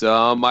 And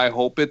I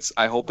hope it's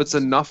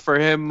enough for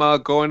him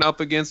going up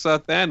against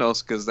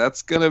Thanos, because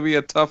that's gonna be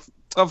a tough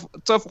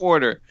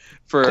order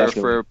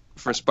for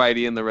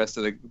Spidey and the rest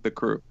of the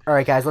crew. All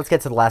right, guys, let's get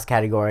to the last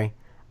category.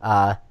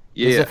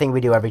 Yeah. This is a thing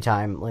we do every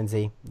time,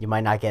 Lindsay. You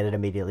might not get it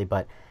immediately,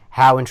 but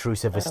how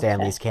intrusive is Stan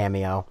Lee's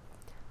cameo?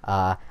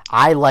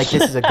 I like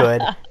this is a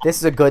good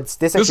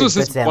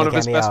one of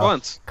his best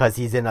ones because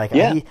he's in like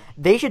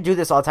they should do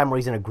this all the time where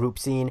he's in a group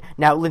scene.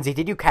 Now, Lindsay,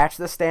 did you catch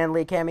the Stan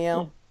Lee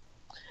cameo?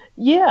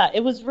 Yeah,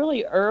 it was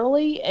really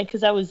early, and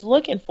because I was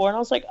looking for it, and I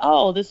was like,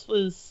 oh,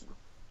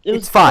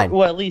 it's fine.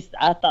 Well, at least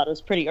I thought it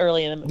was pretty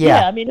early in the movie.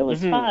 Yeah, I mean, it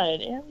was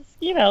fine. It was,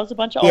 it was a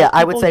bunch of old people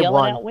I would say yelling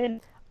one. out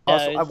windows.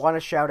 Also, I want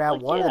to shout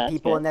out one of the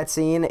people in that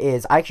scene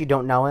is, I actually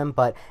don't know him,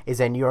 but is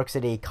a New York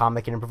City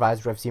comic and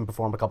improviser I've seen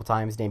perform a couple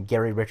times, named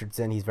Gary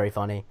Richardson. He's very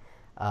funny.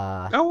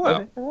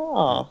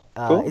 Cool.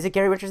 Is it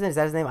Gary Richardson? Is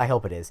that his name? I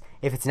hope it is.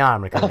 If it's not, I'm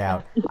going to cut it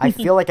out. I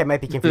feel like I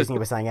might be confusing it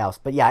with something else.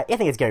 But yeah, I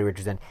think it's Gary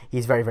Richardson.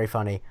 He's very, very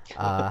funny. So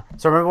I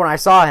remember when I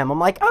saw him, I'm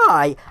like,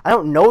 I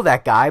don't know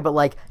that guy, but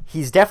like,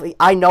 he's definitely,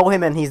 I know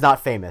him and he's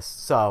not famous.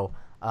 So,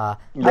 I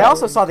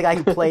also saw the guy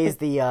who plays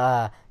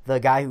the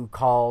guy who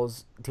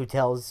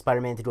tells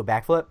Spider-Man to do a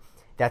backflip.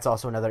 That's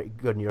also another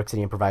good New York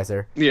City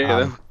improviser.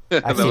 Yeah,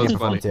 I've seen him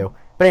perform too.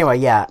 But anyway,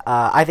 yeah,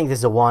 I think this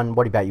is a 1.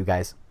 What about you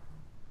guys?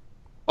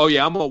 Oh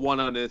yeah, I'm a 1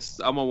 on this.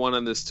 I'm a 1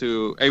 on this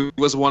too. It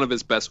was one of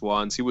his best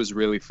ones. He was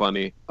really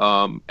funny.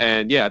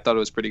 And yeah, I thought it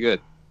was pretty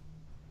good.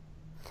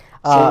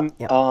 Not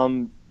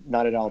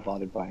at all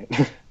bothered by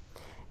it.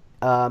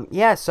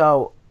 Yeah,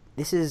 so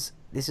this has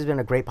been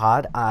a great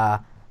pod.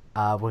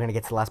 We're going to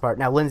get to the last part.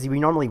 Now, Lindsay, we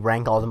normally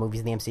rank all the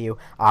movies in the MCU.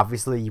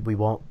 Obviously, we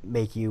won't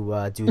make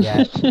you do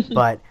that.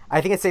 But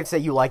I think it's safe to say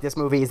you like this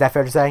movie. Is that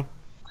fair to say?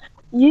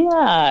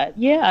 Yeah.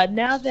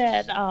 Now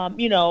that,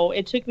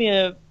 it took me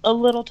a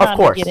little time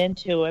to get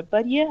into it.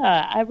 But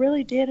yeah, I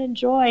really did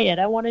enjoy it.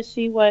 I want to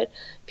see what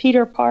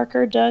Peter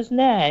Parker does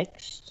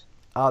next.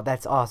 Oh,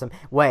 that's awesome.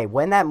 Wait,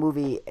 when they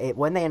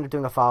end up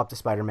doing a follow-up to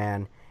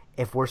Spider-Man,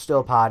 if we're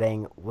still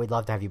podding, we'd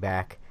love to have you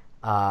back.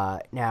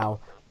 Now,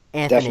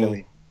 Anthony...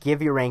 Definitely.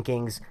 Give your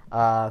rankings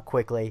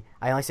quickly.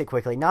 I only say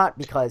quickly, not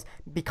because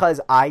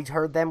I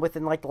heard them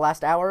within like the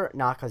last hour,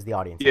 not because the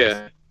audience.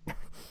 Yeah,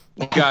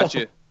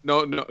 gotcha.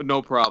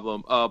 No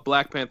problem.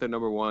 Black Panther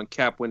 #1,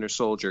 Cap Winter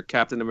Soldier,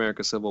 Captain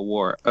America: Civil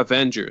War,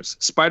 Avengers,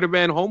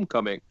 Spider-Man: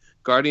 Homecoming,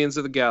 Guardians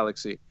of the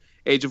Galaxy,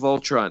 Age of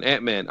Ultron,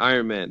 Ant-Man,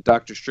 Iron Man,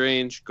 Doctor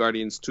Strange,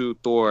 Guardians 2,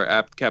 Thor,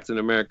 Captain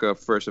America: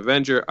 First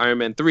Avenger, Iron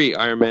Man 3,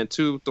 Iron Man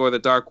 2, Thor: The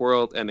Dark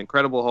World, and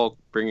Incredible Hulk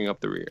bringing up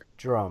the rear.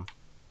 Jerome.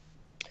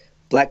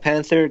 Black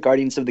Panther,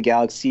 Guardians of the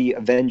Galaxy,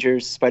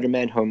 Avengers,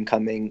 Spider-Man: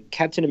 Homecoming,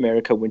 Captain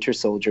America: Winter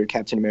Soldier,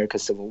 Captain America: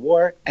 Civil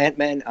War,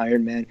 Ant-Man,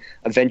 Iron Man,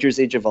 Avengers: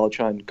 Age of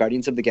Ultron,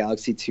 Guardians of the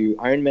Galaxy 2,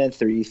 Iron Man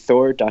 3,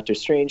 Thor, Doctor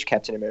Strange,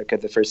 Captain America: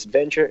 The First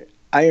Avenger,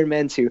 Iron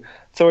Man 2,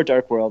 Thor: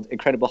 Dark World,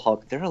 Incredible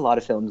Hulk. There are a lot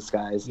of films,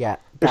 guys. Yeah,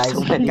 guys,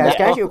 can I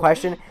ask you a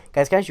question?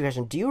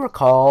 Do you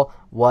recall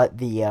what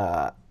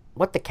the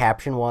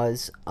caption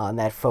was on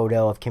that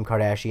photo of Kim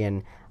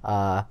Kardashian,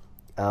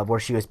 where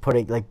she was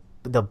putting like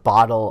the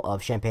bottle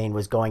of champagne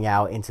was going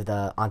out onto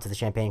the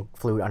champagne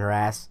flute on her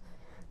ass?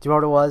 Do you know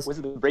what it was? Was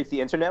it the Break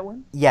the Internet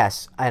one?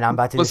 Yes, and I'm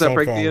about to do the same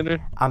Break thing. The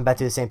Internet? I'm about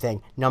to do the same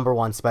thing.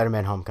 #1,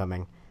 Spider-Man: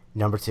 Homecoming.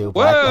 #2,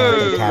 Black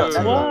Panther: Cap 2.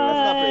 That's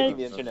not breaking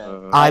the internet.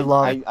 I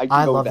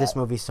love this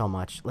movie so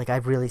much. Like, I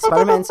really...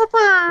 Spider-Man's...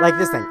 like,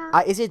 this thing.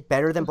 Is it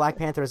better than Black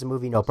Panther as a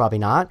movie? No, probably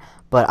not.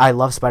 But I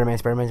love Spider-Man.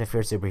 Spider-Man's my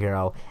favorite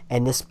superhero.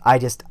 And this...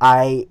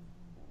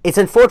 It's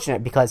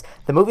unfortunate because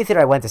the movie theater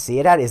I went to see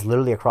it at is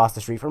literally across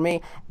the street from me.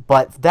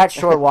 But that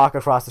short walk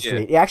across the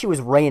street... It actually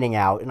was raining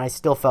out, and I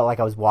still felt like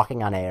I was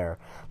walking on air.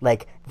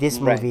 Like, this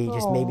movie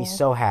just made me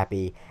so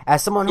happy.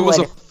 As someone who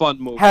a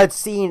fun movie. Had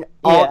seen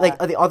all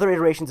the other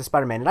iterations of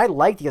Spider-Man, and I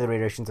liked the other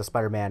iterations of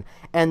Spider-Man,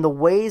 and the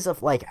ways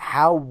of like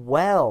how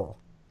well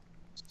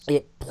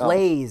it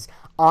plays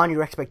on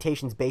your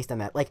expectations based on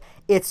that. Like,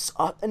 it's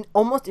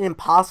almost an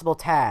impossible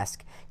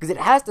task because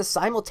it has to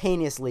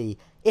simultaneously...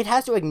 It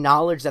has to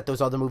acknowledge that those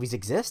other movies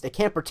exist. It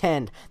can't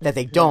pretend that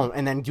they don't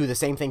and then do the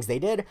same things they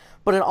did.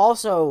 But it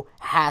also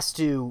has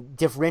to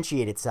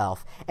differentiate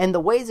itself. And the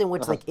ways in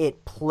which like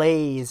it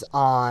plays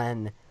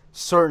on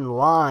certain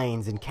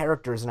lines and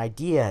characters and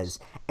ideas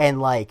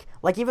and like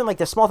even like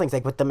the small things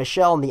like with the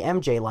Michelle and the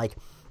MJ, like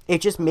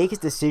it just makes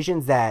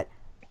decisions that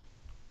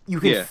you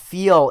can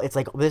feel it's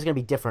like this is gonna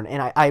be different,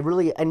 and I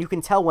really you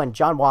can tell when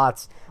John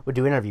Watts would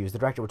do interviews, the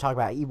director would talk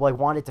about he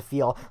wanted to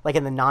feel like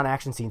in the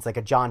non-action scenes like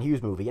a John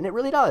Hughes movie, and it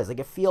really does. Like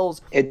it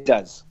does. It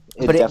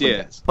definitely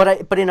does.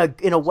 But in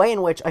a way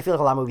in which I feel like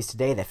a lot of movies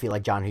today that feel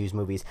like John Hughes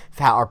movies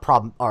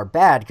are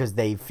bad because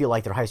they feel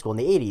like they're high school in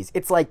the 80s.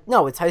 It's like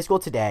no, it's high school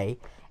today,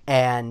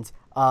 and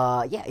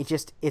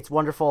it's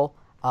wonderful.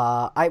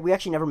 We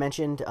actually never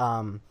mentioned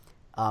Marisa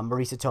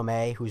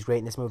Tomei, who's great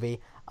in this movie.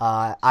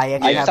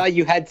 I thought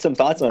you had some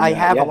thoughts on it. I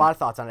have a lot of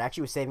thoughts on it. I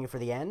actually was saving it for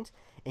the end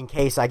in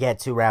case I get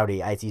too rowdy.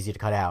 It's easy to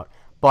cut out.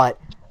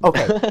 But,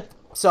 okay.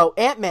 So,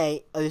 Aunt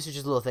May, this is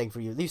just a little thing for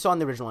you. You saw in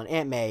the original one,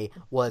 Aunt May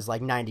was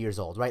like 90 years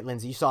old, right,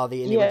 Lindsay? You saw the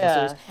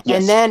Yes.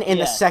 And then in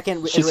the second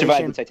iteration... She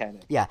survived in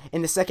Titanic. Yeah.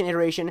 In the second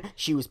iteration,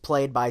 she was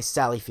played by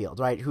Sally Field,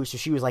 right? So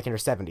she was like in her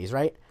 70s,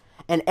 right?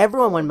 And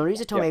everyone, when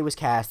Marisa Tomei was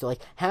cast, they're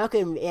like, how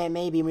can Aunt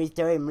May be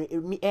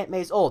Aunt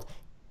May's old?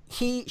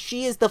 she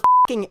is the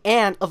fucking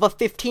aunt of a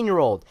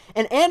 15-year-old.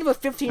 An aunt of a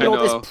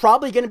 15-year-old is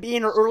probably going to be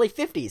in her early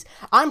 50s.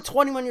 I'm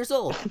 21 years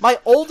old. My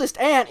oldest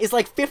aunt is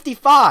like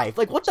 55.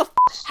 Like, what the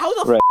how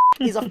the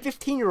is a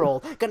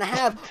 15-year-old gonna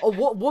have a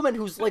woman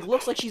who's like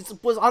looks like she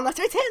was on the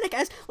Titanic?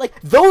 As like,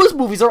 those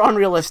movies are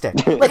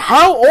unrealistic. Like,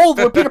 how old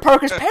were Peter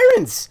Parker's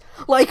parents?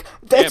 Like,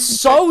 that's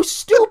so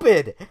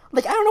stupid.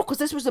 Like, I don't know, because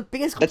this was the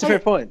biggest complaint. That's a fair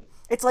point.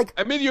 It's like,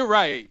 I mean, you're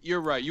right. You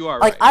are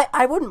like, right.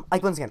 I wouldn't,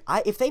 like, once again,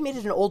 if they made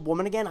it an old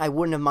woman again, I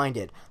wouldn't have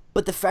minded.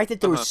 But the fact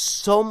that there was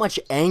so much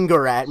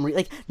anger at me,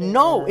 like,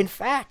 no, in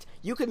fact,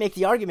 you could make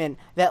the argument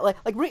that, like,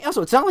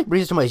 also, it's not like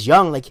Marisa Tomei is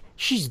young, like,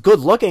 she's good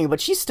looking, but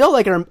she's still,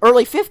 like, in her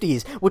early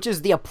 50s, which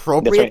is the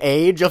appropriate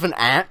age of an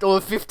aunt or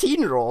a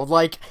 15-year-old.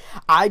 Like,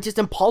 I just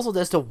am puzzled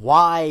as to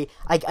why,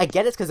 I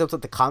get it's because that's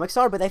what the comics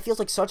are, but that feels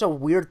like such a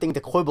weird thing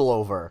to quibble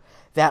over,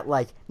 that,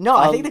 like, no,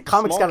 I think the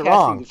comics got it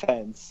wrong.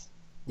 Defense.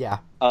 Yeah.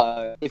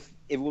 If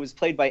it was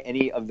played by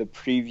any of the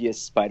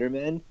previous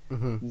Spider-Men,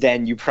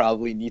 then you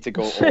probably need to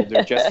go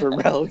older just for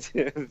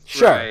relative.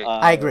 Sure,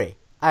 I agree.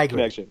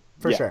 Connection.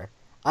 For sure.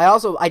 I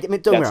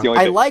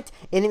liked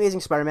in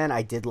Amazing Spider-Man.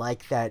 I did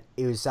like that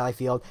it was Sally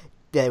Field.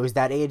 That it was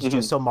that age,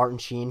 just so Martin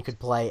Sheen could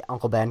play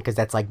Uncle Ben, because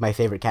that's like my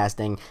favorite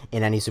casting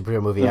in any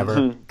superhero movie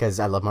ever. Because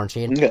I love Martin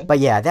Sheen. Yeah. But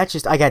yeah, that's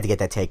just I got to get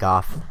that take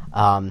off.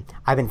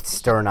 I've been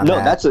stirring on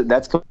that. No,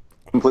 that's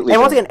completely.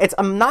 And once again,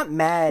 I'm not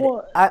mad.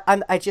 Well,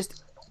 I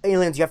just,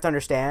 aliens. You have to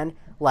understand,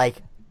 like,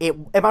 it.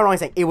 Am I wrong in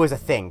saying it was a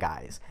thing,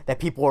 guys? That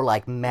people were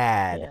like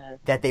mad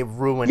that they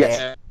ruined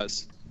it.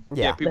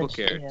 Yeah, people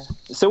cared. Yeah.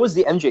 So was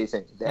the MJ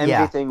thing. The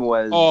MJ thing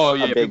was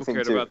a big people thing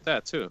cared too. about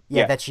that too.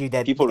 Yeah, that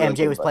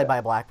MJ was played by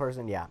a black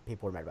person. Yeah,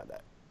 people were mad about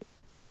that.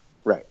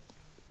 Right.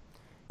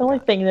 The only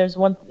thing, there's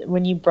one,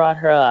 when you brought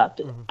her up,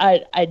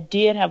 I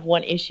did have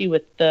one issue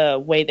with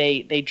the way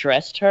they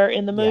dressed her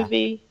in the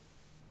movie,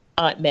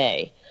 Aunt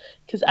May.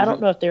 Because I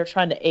don't know if they were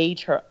trying to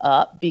age her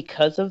up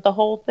because of the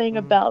whole thing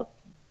about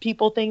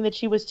people thinking that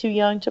she was too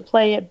young to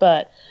play it,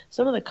 but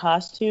some of the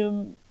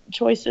costume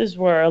choices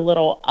were a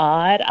little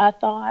odd, I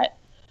thought.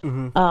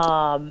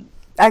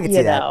 I could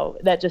see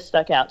that just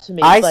stuck out to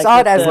me. I saw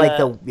it as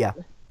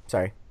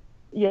sorry.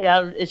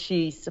 Yeah, is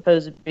she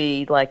supposed to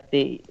be like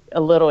a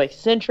little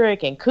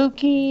eccentric and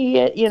kooky,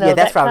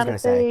 that's what I was kind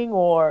of thing,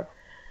 or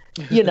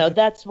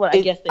that's what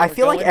I guess they were I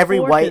feel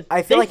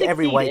like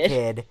every white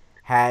kid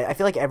had. I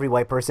feel like every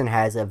white person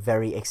has a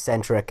very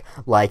eccentric,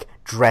 like,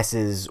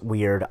 dresses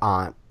weird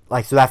aunt.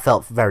 Like, so that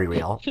felt very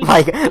real.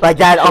 like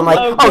that. I'm like,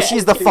 oh,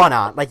 she's the fun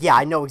aunt. Like, yeah,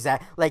 I know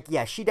exactly. Like,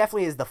 yeah, she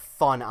definitely is the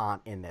fun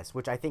aunt in this,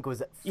 which I think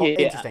was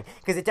interesting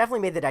because it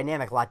definitely made the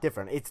dynamic a lot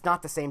different. It's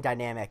not the same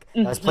dynamic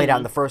that was played out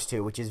in the first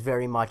two, which is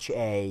very much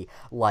a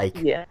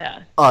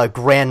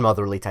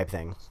grandmotherly type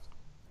thing.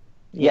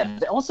 Yeah.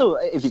 Also,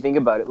 if you think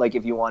about it, like,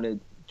 if you want to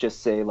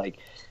just say, like,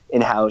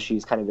 in how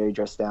she's kind of very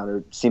dressed down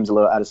or seems a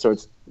little out of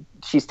sorts,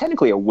 she's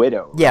technically a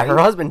widow. Yeah, her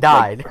husband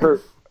died. Like,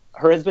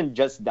 her husband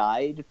just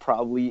died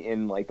probably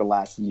in, like, the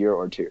last year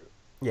or two.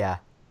 Yeah.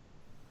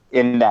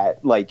 In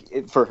that,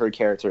 like, for her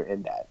character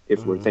in that,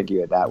 if we're thinking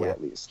of it that way at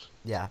least.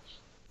 Yeah.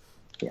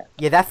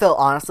 Yeah, that felt,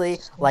 honestly,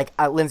 like,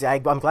 Lindsay,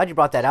 I'm glad you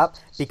brought that up,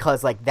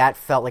 because, like, that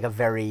felt like a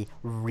very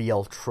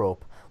real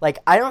trope. Like,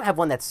 I don't have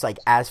one that's, like,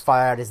 as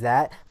far out as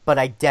that, but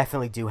I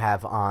definitely do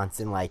have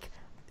aunts and, like,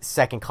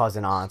 second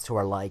cousin aunts who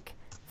are, like,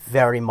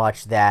 very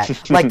much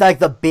that, like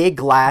the big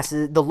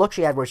glasses, the look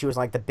she had where she was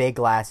like the big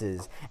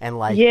glasses and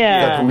like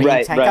the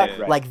green tank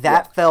top, like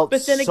that felt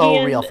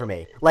so real for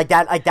me. Like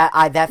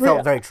that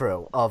felt very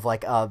true of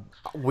like a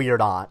weird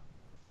aunt.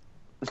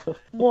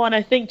 Well, and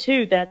I think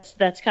too that's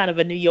kind of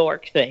a New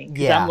York thing,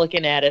 because I'm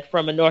looking at it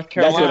from a North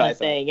Carolina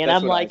thing, and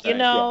I'm like,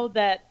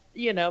 that.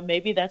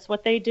 Maybe that's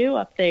what they do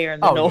up there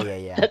in the north.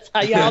 Yeah. That's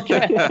how y'all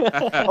dress.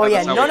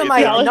 None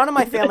of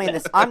my family in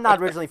this. I'm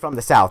not originally from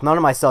the South. None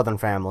of my Southern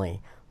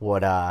family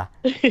would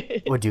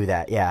do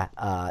that. Yeah,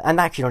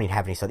 and I actually don't even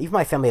have any South. Even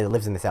my family that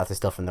lives in the South is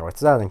still from the North,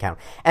 so that doesn't count.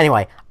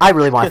 Anyway, I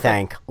really want to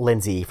thank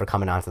Lindsay for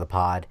coming onto the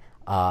pod.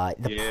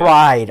 The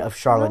pride of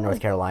Charlotte, North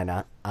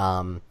Carolina.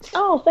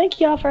 Thank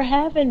y'all for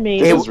having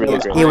me. It was really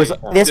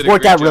great. This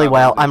worked out really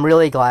well. I'm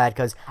really glad,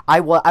 because I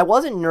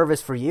wasn't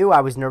nervous for you.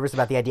 I was nervous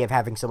about the idea of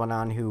having someone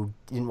on who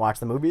didn't watch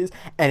the movies,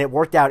 and it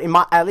worked out.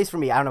 At least for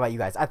me, I don't know about you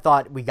guys. I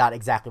thought we got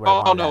exactly where I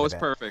wanted. Oh no, it was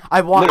perfect.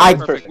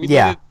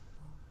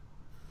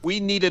 We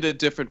needed a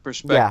different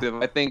perspective.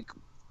 I think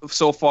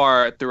so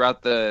far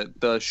throughout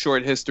the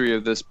short history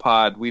of this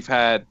pod, we've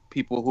had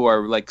people who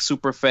are like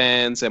super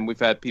fans, and we've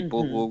had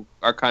people who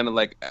are kind of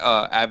like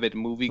avid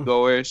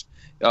moviegoers.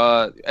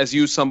 As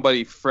you,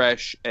 somebody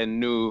fresh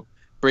and new,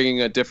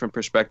 bringing a different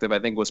perspective, I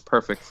think was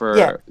perfect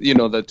for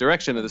the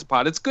direction of this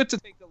pod. It's good to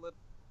take a little.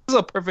 This is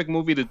a perfect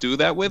movie to do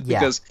that with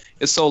because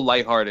it's so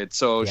lighthearted.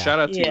 So shout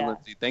out to you,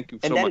 Lindsay. Thank you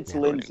so much. And it's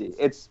Lindsay.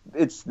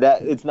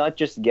 It's not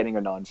just getting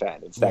a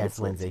non-fan. It's that it's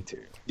Lindsay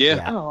too.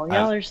 Yeah. Oh,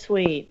 y'all are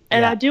sweet.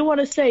 And I do want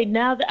to say,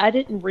 now that I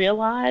didn't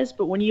realize,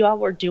 but when you all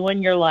were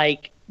doing your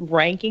like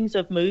rankings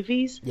of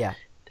movies,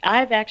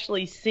 I've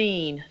actually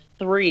seen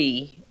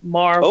 3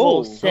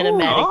 Marvel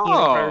Cinematic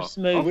Universe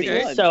movies.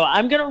 Okay. So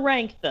I'm going to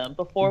rank them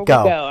before we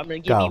Go. go. I'm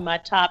going to give you my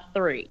top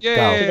 3. Yay.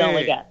 Because I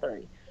only got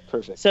 3.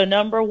 Perfect. So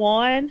number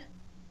 1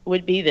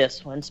 would be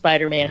this one,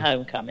 Spider-Man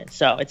Homecoming.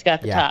 So it's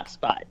got the top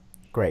spot.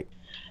 Great.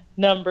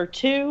 Number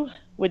 2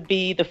 would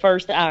be the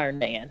first Iron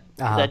Man.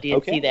 Because I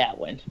did see that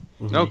one.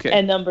 Okay.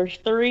 And number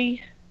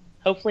 3,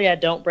 hopefully I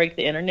don't break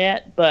the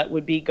internet, but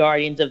would be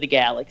Guardians of the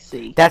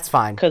Galaxy. That's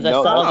fine. Because I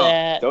saw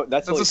that.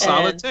 That's a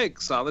solid take.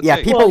 Solid Yeah,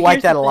 take. people Well, like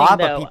here's that the a lot,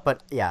 thing,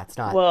 but yeah, it's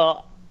not.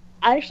 Well,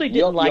 I actually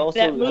didn't like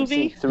that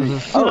movie.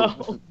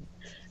 Oh.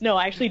 No,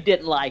 I actually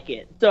didn't like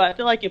it. So I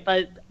feel like if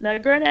I... Now,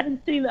 granted, I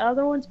haven't seen the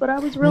other ones, but I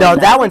was really... No,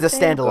 not that a one's a big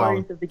fan of standalone.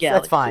 Guardians of the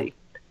That's fine. Galaxy.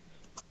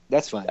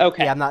 That's fine.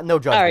 Okay. Yeah, I'm not. No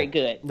judgment. All right,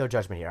 good. No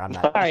judgment here. I'm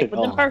not. All right,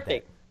 well, then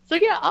perfect. So,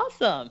 yeah,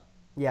 awesome.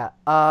 Yeah.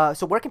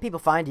 So where can people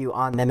find you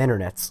on them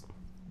internets?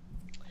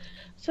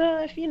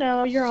 So if,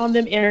 you're on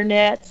them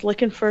internets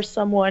looking for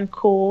someone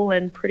cool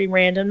and pretty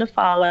random to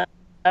follow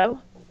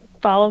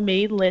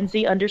me,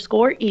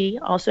 Lindsay_E,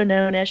 also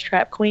known as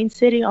Trap Queen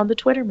City on the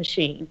Twitter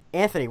machine.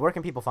 Anthony, where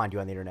can people find you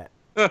on the internet?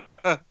 You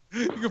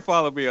can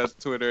follow me on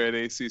Twitter at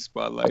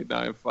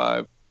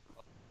ACSpotlight95.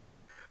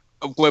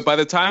 Well, by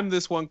the time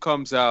this one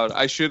comes out,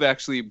 I should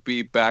actually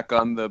be back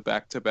on the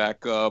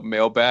back-to-back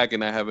mailbag,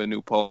 and I have a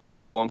new poem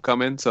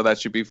coming, so that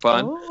should be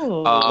fun.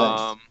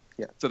 Oh,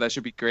 Yeah. So that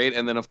should be great.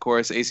 And then, of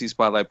course, AC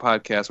Spotlight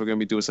Podcast. We're going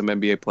to be doing some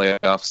NBA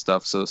playoff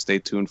stuff, so stay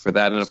tuned for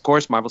that. And, of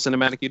course, Marvel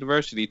Cinematic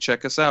University.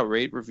 Check us out.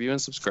 Rate, review,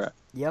 and subscribe.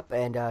 Yep,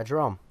 and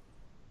Jerome.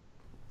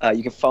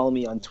 You can follow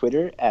me on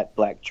Twitter at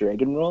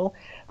BlackDragonRoll.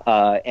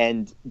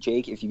 And,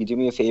 Jake, if you could do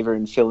me a favor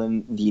and fill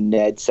in the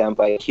Ned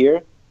soundbite here.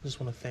 I just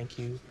want to thank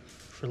you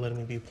for letting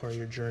me be a part of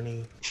your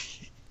journey.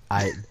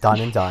 Done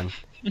and done.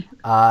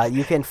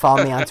 You can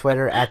follow me on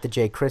Twitter at the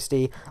J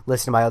Christie.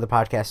 Listen to my other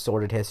podcast,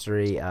 Sorted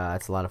History.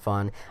 It's a lot of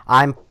fun.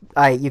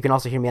 You can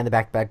also hear me on the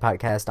Back to Back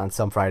podcast on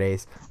some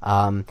Fridays.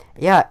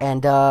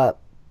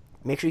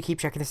 Make sure you keep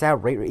checking this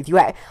out. Rate if you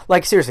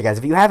seriously, guys.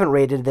 If you haven't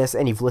rated this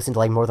and you've listened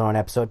to more than one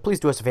episode, please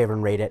do us a favor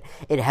and rate it.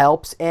 It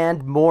helps,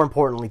 and more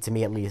importantly to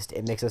me, at least,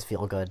 it makes us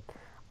feel good.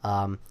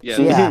 We'll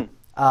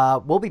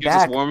be Gives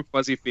back. us warm,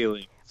 fuzzy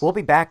feeling. We'll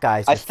be back,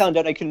 guys. I found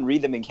out I can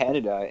read them in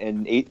Canada,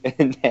 and Henry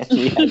had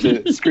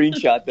to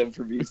screenshot them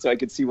for me so I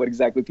could see what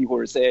exactly people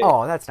were saying.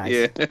 Oh, that's nice.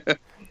 Yeah.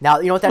 Now,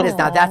 you know what that is?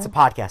 Now, that's a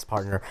podcast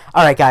partner.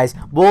 All right, guys.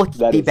 We'll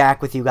be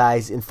back with you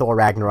guys in Thor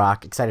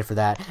Ragnarok. Excited for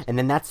that. And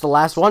then that's the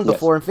last one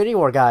before Infinity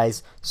War,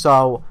 guys.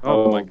 So,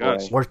 oh my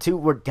gosh. We're so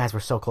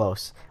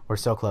close. We're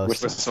so close.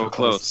 We're so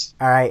close.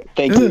 All right.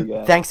 Thank you,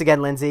 guys. Thanks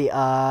again, Lindsay.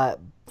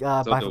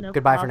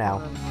 Goodbye for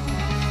now.